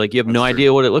browser. You have no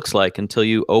idea what it looks like until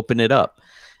you open it up.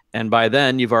 And by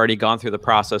then you've already gone through the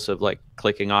process of like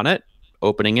clicking on it,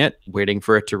 opening it, waiting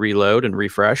for it to reload and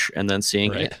refresh, and then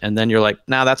seeing it. And then you're like,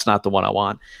 nah, that's not the one I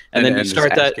want. And then you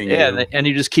start that, and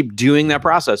you just keep doing that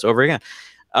process over again.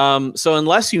 So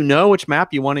unless you know which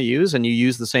map you want to use and you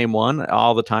use the same one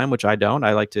all the time, which I don't,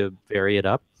 I like to vary it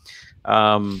up.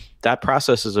 That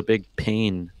process is a big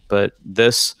pain, but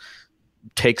this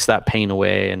takes that pain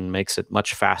away and makes it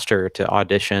much faster to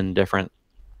audition different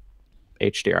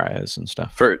HDRIs and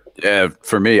stuff.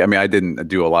 For me, I mean, I didn't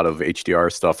do a lot of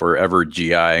HDR stuff or ever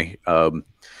GI, but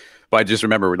I just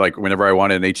remember like whenever I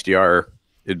wanted an HDR,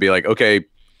 it'd be like, okay,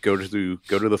 go to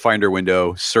the Finder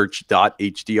window, search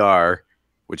 .hdr.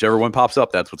 Whichever one pops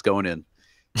up, that's what's going in.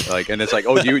 Like, and it's like,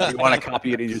 oh, do you want to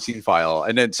copy it in your scene file?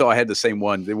 And then, so I had the same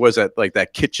one. It was that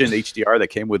kitchen HDR that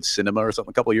came with Cinema or something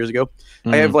a couple of years ago.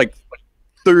 I have like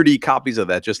 30 copies of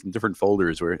that just in different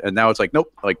folders. And now it's like, nope,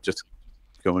 like just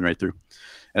going right through.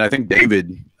 And I think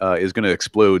David is going to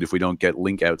explode if we don't get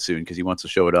Link out soon because he wants to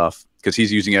show it off because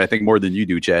he's using it, I think, more than you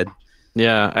do, Chad.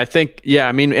 Yeah, I think, yeah,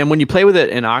 I mean, and when you play with it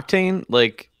in Octane,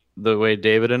 like, the way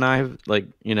David and I like,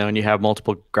 you know, and you have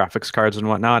multiple graphics cards and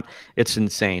whatnot, it's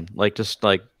insane. Like just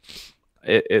like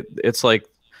it's like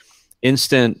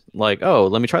instant, like, oh,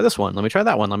 let me try this one. Let me try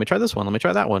that one. Let me try this one. Let me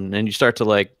try that one. And you start to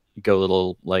like go a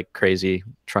little like crazy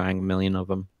trying a million of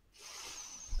them.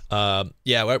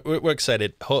 Yeah, we're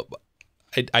excited.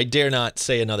 I dare not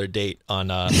say another date on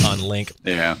Link.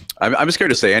 Yeah, I'm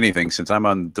scared to say anything since I'm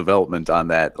on development on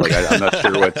that. Like I'm not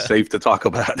sure what's safe to talk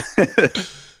about.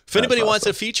 If anybody wants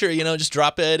a feature, you know, just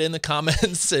drop it in the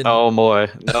comments. And... Oh boy,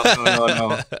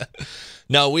 no.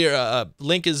 No, we're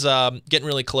Link is getting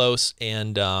really close,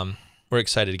 and we're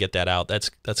excited to get that out. That's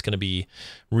going to be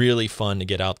really fun to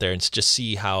get out there and just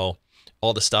see how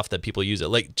all the stuff that people use it.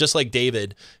 Like just like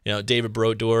David, you know, David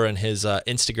Brodeur and his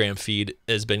Instagram feed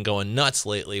has been going nuts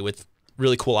lately with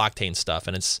really cool Octane stuff,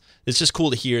 and it's just cool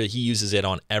to hear that he uses it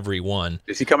on every one.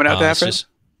 Is he coming out to Half?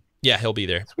 Yeah, he'll be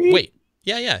there. Sweet. Wait.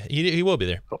 Yeah, he will be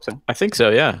there. Hope so. I think so,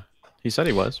 yeah. He said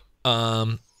he was.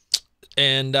 So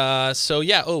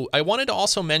yeah, I wanted to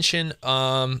also mention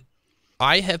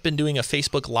I have been doing a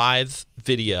Facebook Live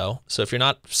video. So if you're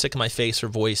not sick of my face or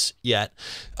voice yet,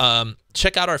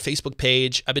 check out our Facebook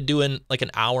page. I've been doing like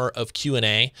an hour of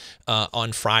Q&A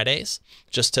on Fridays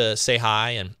just to say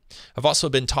hi. And I've also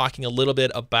been talking a little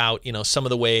bit about, you know, some of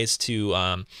the ways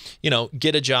to, you know,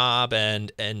 get a job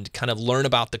and kind of learn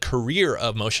about the career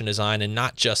of motion design and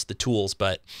not just the tools,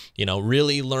 but, you know,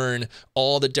 really learn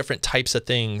all the different types of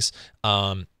things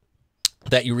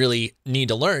that you really need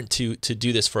to learn to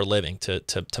do this for a living,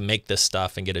 to make this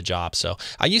stuff and get a job. So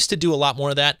I used to do a lot more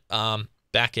of that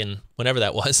back in whenever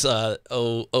that was,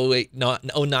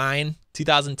 09,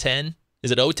 2010.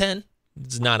 Is it 010?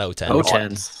 It's not 010.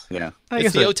 010s. Yeah. I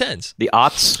guess the 010s. The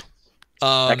aughts.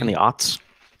 Back in the aughts.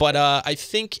 But I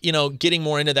think, you know, getting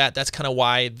more into that, that's kind of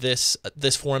why this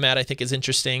format I think is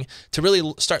interesting, to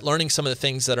really start learning some of the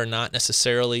things that are not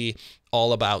necessarily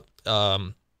all about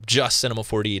just Cinema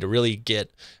 4D, to really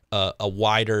get a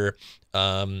wider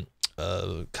kind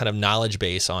of knowledge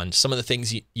base on some of the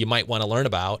things you might want to learn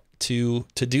about to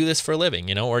do this for a living,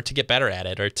 you know, or to get better at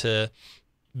it, or to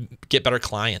get better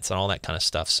clients and all that kind of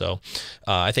stuff. So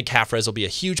I think Half Res will be a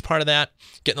huge part of that,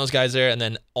 getting those guys there, and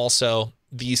then also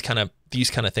these kind of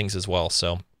things as well.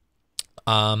 So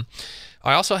I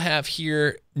also have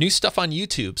here new stuff on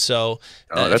YouTube. So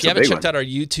if you haven't checked out our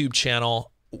YouTube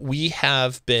channel, we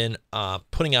have been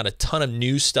putting out a ton of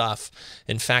new stuff.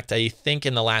 In fact, I think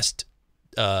in the last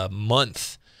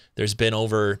month, there's been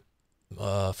over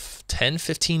 10,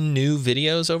 15 new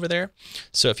videos over there.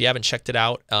 So if you haven't checked it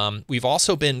out, we've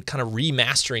also been kind of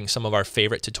remastering some of our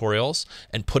favorite tutorials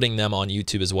and putting them on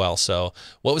YouTube as well. So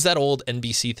what was that old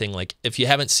NBC thing? Like, if you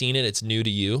haven't seen it, it's new to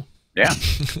you. Yeah.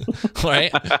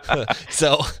 Right.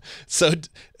 so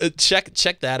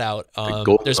check that out.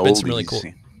 There's been some really cool.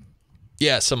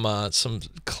 Yeah, some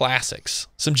classics,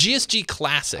 some GSG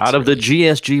classics. Out of the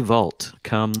GSG vault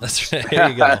come. That's right. There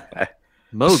you go.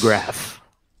 MoGraph.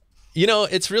 You know,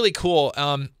 it's really cool.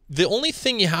 The only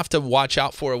thing you have to watch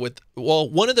out for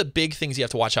one of the big things you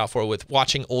have to watch out for with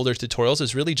watching older tutorials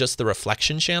is really just the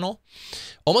reflection channel.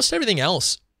 Almost everything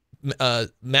else,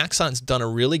 Maxon's done a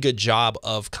really good job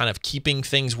of kind of keeping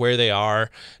things where they are,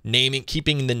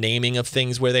 keeping the naming of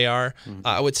things where they are.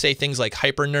 I would say things like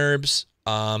HyperNurbs.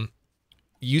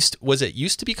 Used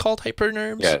to be called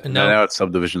HyperNurbs? Yeah, and now it's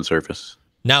Subdivision Surface.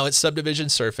 Now it's Subdivision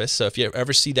Surface. So if you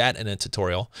ever see that in a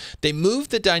tutorial, they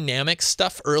moved the dynamics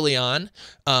stuff early on.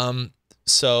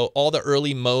 So all the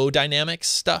early Mo dynamics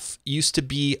stuff used to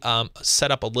be set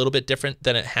up a little bit different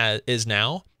than it is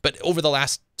now. But over the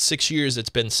last 6 years, it's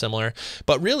been similar.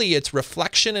 But really, it's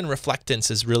reflection and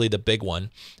reflectance is really the big one.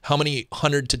 How many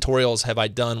 100 tutorials have I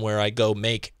done where I go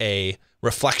make a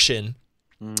reflection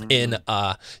in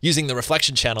using the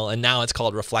reflection channel, and now it's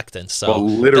called reflectance. So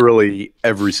literally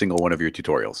every single one of your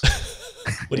tutorials.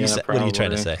 What are you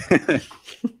trying to say?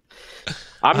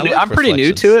 I'm pretty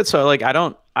new to it, so like I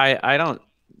don't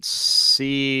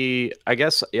see. I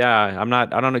guess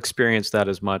I don't experience that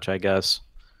as much, I guess.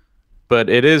 But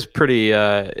it is pretty.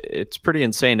 It's pretty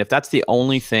insane. If that's the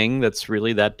only thing that's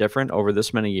really that different over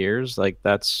this many years, like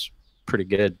that's pretty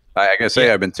good. I gotta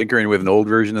say, I've been tinkering with an old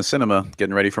version of Cinema,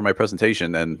 getting ready for my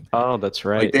presentation, and oh, that's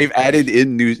right. Like, they've added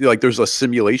in new, like there's a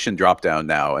simulation drop down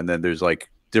now, and then there's like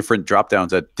different drop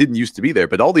downs that didn't used to be there,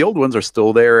 but all the old ones are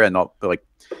still there, and like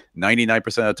 99%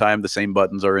 of the time the same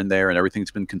buttons are in there, and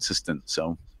everything's been consistent.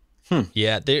 So,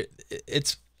 yeah,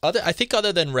 it's other. I think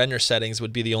other than render settings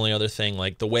would be the only other thing.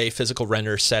 Like the way physical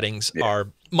render settings are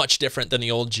much different than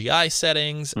the old GI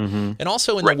settings, and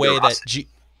also in the way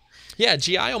that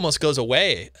GI almost goes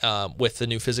away with the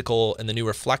new physical and the new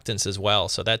reflectance as well.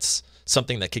 So that's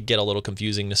something that could get a little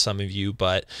confusing to some of you.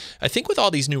 But I think with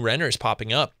all these new renders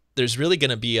popping up, there's really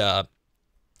going to be a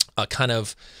kind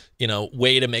of,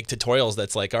 way to make tutorials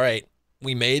that's like, all right,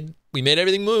 we made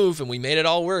everything move and we made it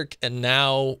all work. And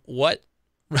now what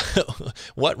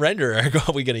render are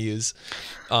we going to use?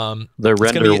 The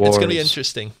render wars. It's going to be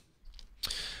interesting.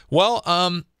 Well,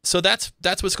 so that's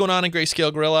what's going on in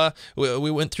Greyscalegorilla.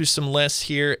 We went through some lists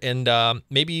here, and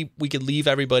maybe we could leave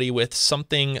everybody with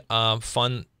something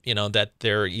fun, that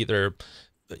they're either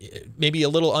maybe a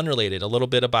little unrelated, a little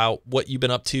bit about what you've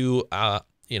been up to,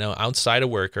 outside of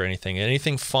work or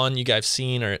anything fun you guys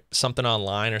seen, or something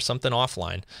online or something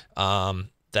offline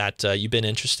that you've been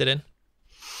interested in.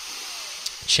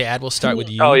 Chad, we'll start with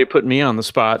you. Oh, you put me on the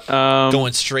spot.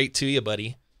 Going straight to you,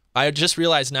 buddy. I just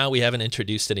realized now we haven't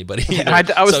introduced anybody.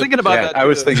 I was thinking about that. I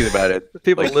was thinking about it.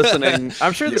 People listening,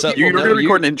 I'm sure you're going to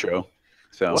record an intro.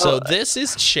 So this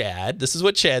is Chad. This is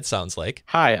what Chad sounds like.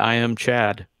 Hi, I am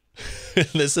Chad.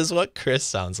 This is what Chris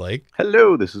sounds like.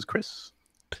 Hello, this is Chris.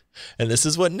 And this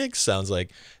is what Nick sounds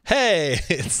like. Hey,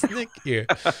 it's Nick here.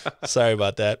 Sorry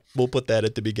about that. We'll put that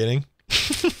at the beginning.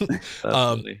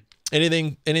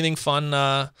 Anything fun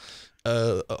off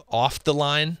the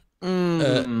line?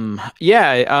 I'm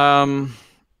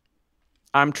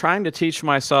trying to teach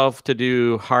myself to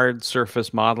do hard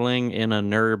surface modeling in a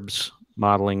NURBS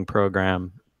modeling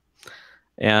program.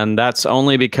 And that's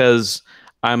only because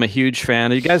I'm a huge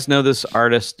fan. You guys know this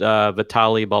artist,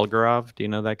 Vitaly Bulgarov? Do you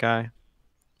know that guy?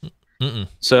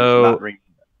 So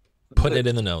put it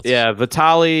in the notes. Yeah,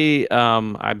 Vitaly,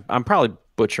 I'm probably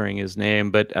butchering his name,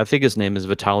 but I think his name is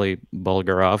Vitaly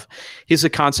Bulgarov. He's a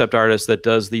concept artist that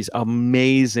does these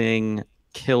amazing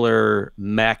killer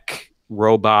mech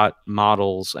robot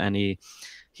models, and he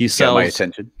sells my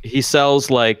attention. He sells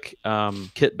like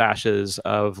kit bashes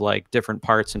of like different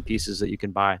parts and pieces that you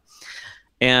can buy.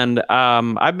 And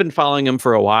I've been following him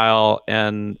for a while,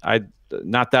 and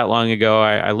not that long ago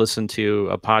I listened to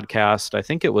a podcast. I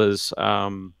think it was I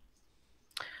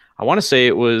want to say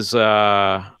it was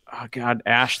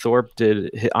Ash Thorpe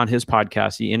did on his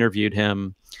podcast. He interviewed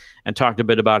him and talked a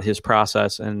bit about his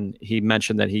process, and he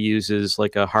mentioned that he uses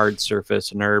like a hard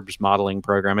surface NURBS modeling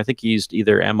program. I think he used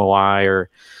either MOI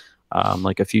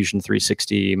like a Fusion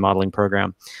 360 modeling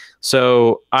program.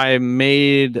 So I'm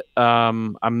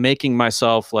making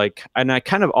myself like, and I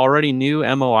kind of already knew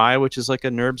MOI, which is like a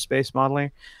NURBS-based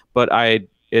modeler, but I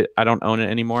don't own it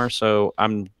anymore. So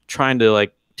I'm trying to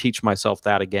like teach myself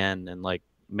that again and like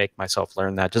make myself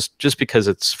learn that just because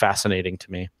it's fascinating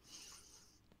to me.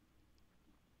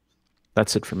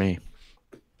 That's it for me.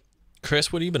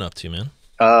 Chris, what have you been up to, man?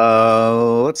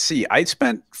 Let's see. I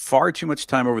spent far too much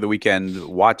time over the weekend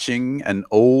watching an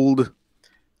old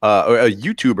a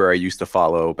YouTuber I used to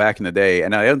follow back in the day,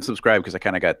 and I unsubscribed because I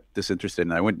kind of got disinterested,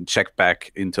 and I went and checked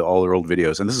back into all their old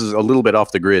videos. And this is a little bit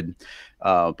off the grid,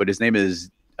 but his name is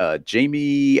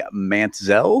Jamie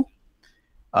Mansell,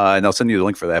 and I'll send you the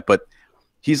link for that. But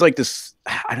he's like this,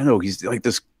 I don't know, he's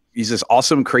this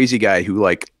awesome, crazy guy who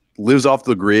like lives off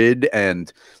the grid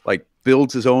and like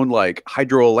builds his own like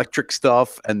hydroelectric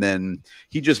stuff, and then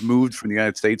he just moved from the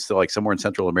United States to like somewhere in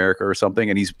Central America or something,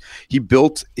 and he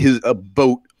built a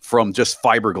boat from just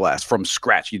fiberglass from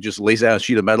scratch. He just lays out a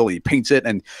sheet of metal, he paints it,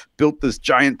 and built this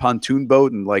giant pontoon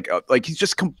boat. And like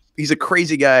he's a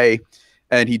crazy guy,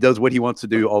 and he does what he wants to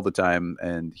do all the time,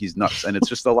 and he's nuts. And it's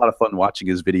just a lot of fun watching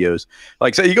his videos.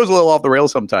 Like, so he goes a little off the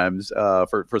rails sometimes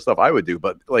for stuff I would do,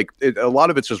 but like a lot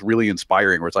of it's just really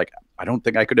inspiring, where it's like, I don't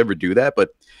think I could ever do that. But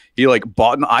he like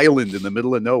bought an island in the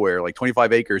middle of nowhere, like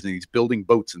 25 acres, and he's building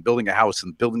boats and building a house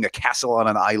and building a castle on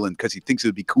an island because he thinks it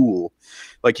would be cool.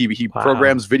 Like he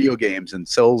programs video games and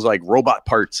sells like robot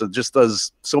parts and just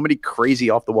does so many crazy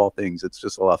off the wall things. It's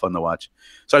just a lot of fun to watch.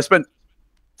 So I spent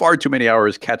far too many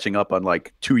hours catching up on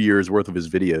like 2 years worth of his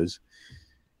videos.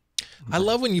 I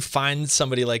love when you find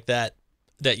somebody like that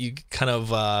you kind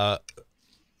of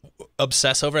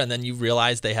obsess over, and then you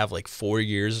realize they have like 4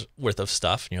 years worth of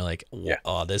stuff, and you're like, yeah,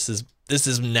 oh, this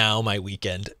is now my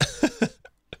weekend.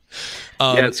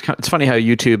 Yeah, it's funny how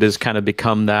YouTube has kind of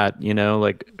become that, you know,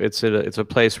 like it's a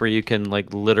place where you can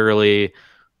like literally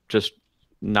just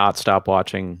not stop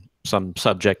watching some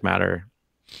subject matter.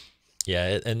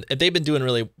 Yeah, and they've been doing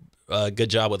really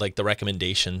good job with like the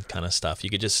recommendation kind of stuff.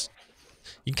 You can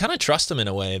kind of trust them in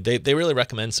a way. They really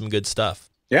recommend some good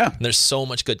stuff. Yeah, and there's so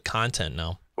much good content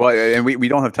now. Well, and we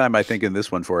don't have time, I think, in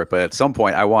this one for it, but at some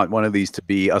point I want one of these to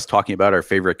be us talking about our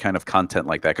favorite kind of content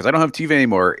like that, because I don't have TV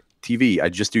anymore. I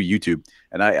just do YouTube,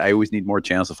 and I always need more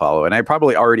channels to follow, and I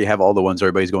probably already have all the ones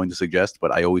everybody's going to suggest,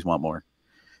 but I always want more.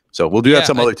 So we'll do that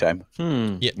some other time.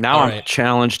 Yeah, now I'm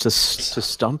challenged to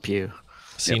stump you.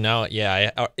 See, now, yeah,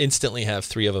 I instantly have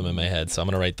 3 of them in my head, so I'm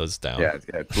going to write those down. Yeah,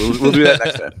 we'll do that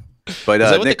next time. But,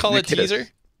 is that what they call a teaser?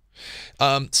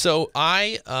 So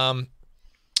I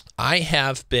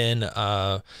have been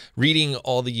reading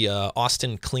all the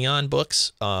Austin Kleon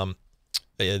books, the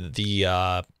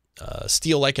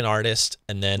Steal Like an Artist,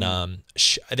 and then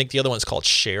I think the other one's called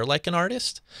Share Like an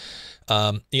Artist.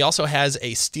 He also has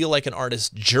a Steal Like an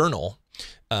Artist journal,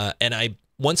 and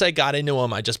once I got into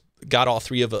him, I just got all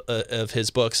 3 of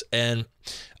his books, and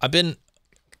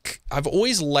I've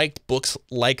always liked books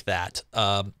like that.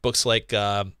 Books like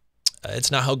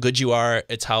It's Not How Good You Are,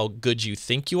 It's How Good You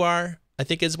Think You Are, I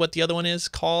think is what the other one is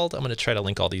called. I'm going to try to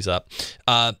link all these up.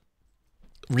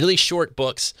 Really short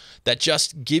books that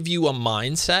just give you a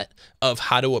mindset of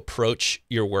how to approach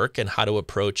your work and how to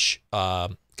approach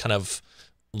kind of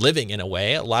living in a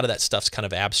way. A lot of that stuff's kind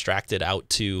of abstracted out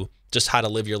to just how to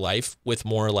live your life with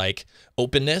more like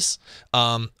openness.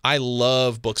 I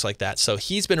love books like that. So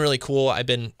he's been really cool. I've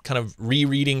been kind of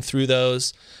rereading through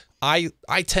those. I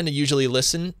tend to usually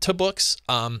listen to books,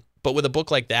 but with a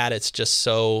book like that, it's just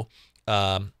so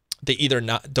they either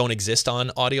don't exist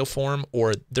on audio form,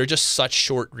 or they're just such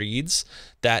short reads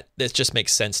that it just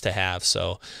makes sense to have.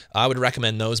 So I would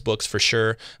recommend those books for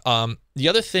sure. The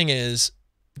other thing is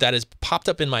that has popped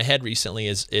up in my head recently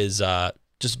is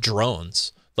just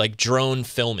drones, like drone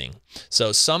filming.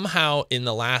 So somehow in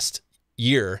the last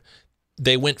year,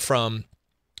 they went from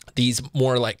these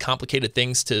more like complicated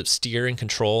things to steer and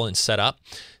control and set up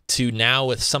to now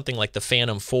with something like the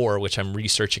Phantom 4, which I'm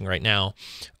researching right now,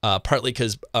 partly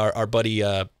because our buddy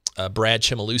Brad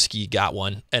Chmielewski got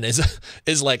one and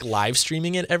is like live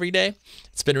streaming it every day.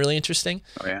 It's been really interesting.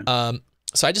 Oh, yeah.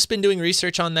 So I just been doing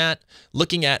research on that,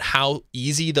 looking at how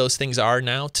easy those things are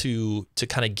now to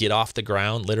kind of get off the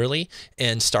ground literally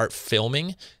and start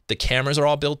filming. The cameras are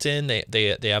all built in.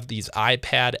 They have these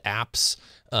iPad apps.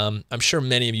 I'm sure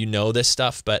many of you know this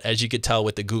stuff, but as you could tell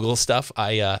with the Google stuff,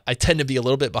 I tend to be a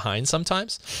little bit behind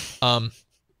sometimes.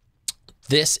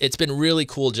 It's been really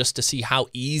cool just to see how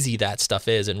easy that stuff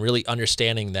is, and really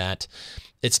understanding that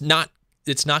it's not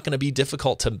going to be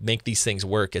difficult to make these things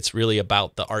work. It's really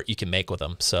about the art you can make with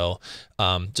them. So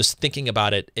just thinking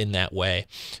about it in that way.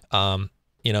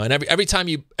 you know, and every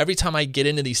time I get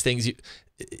into these things,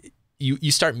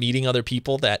 you start meeting other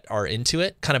people that are into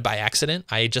it kind of by accident.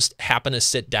 I just happen to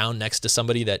sit down next to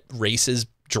somebody that races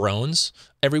drones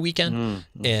every weekend.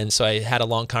 And so I had a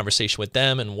long conversation with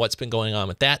them and what's been going on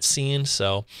with that scene.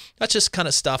 So that's just kind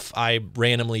of stuff I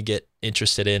randomly get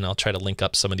interested in. I'll try to link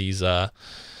up some of these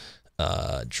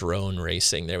drone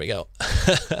racing. There we go.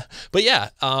 But yeah,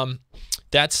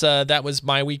 that was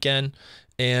my weekend.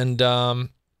 And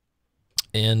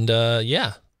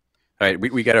yeah. All right,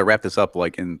 we got to wrap this up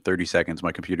like in 30 seconds.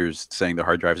 My computer's saying the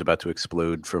hard drive's about to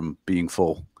explode from being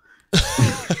full.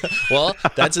 Well,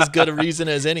 that's as good a reason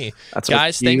as any. That's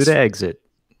guys, thanks to exit.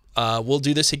 We'll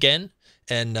do this again.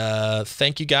 And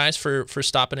thank you guys for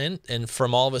stopping in. And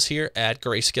from all of us here at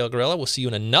Grayscale Gorilla, we'll see you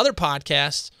in another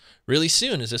podcast really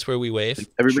soon. Is this where we wave?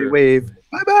 Everybody wave.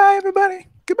 Bye-bye, everybody.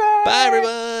 Goodbye. Bye,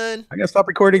 everyone. I got to stop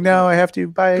recording now. I have to.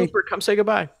 Bye. Cooper, come say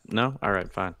goodbye. No? All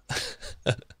right, fine.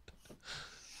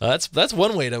 That's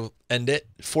one way to end it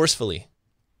forcefully.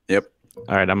 Yep.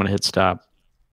 All right, I'm going to hit stop.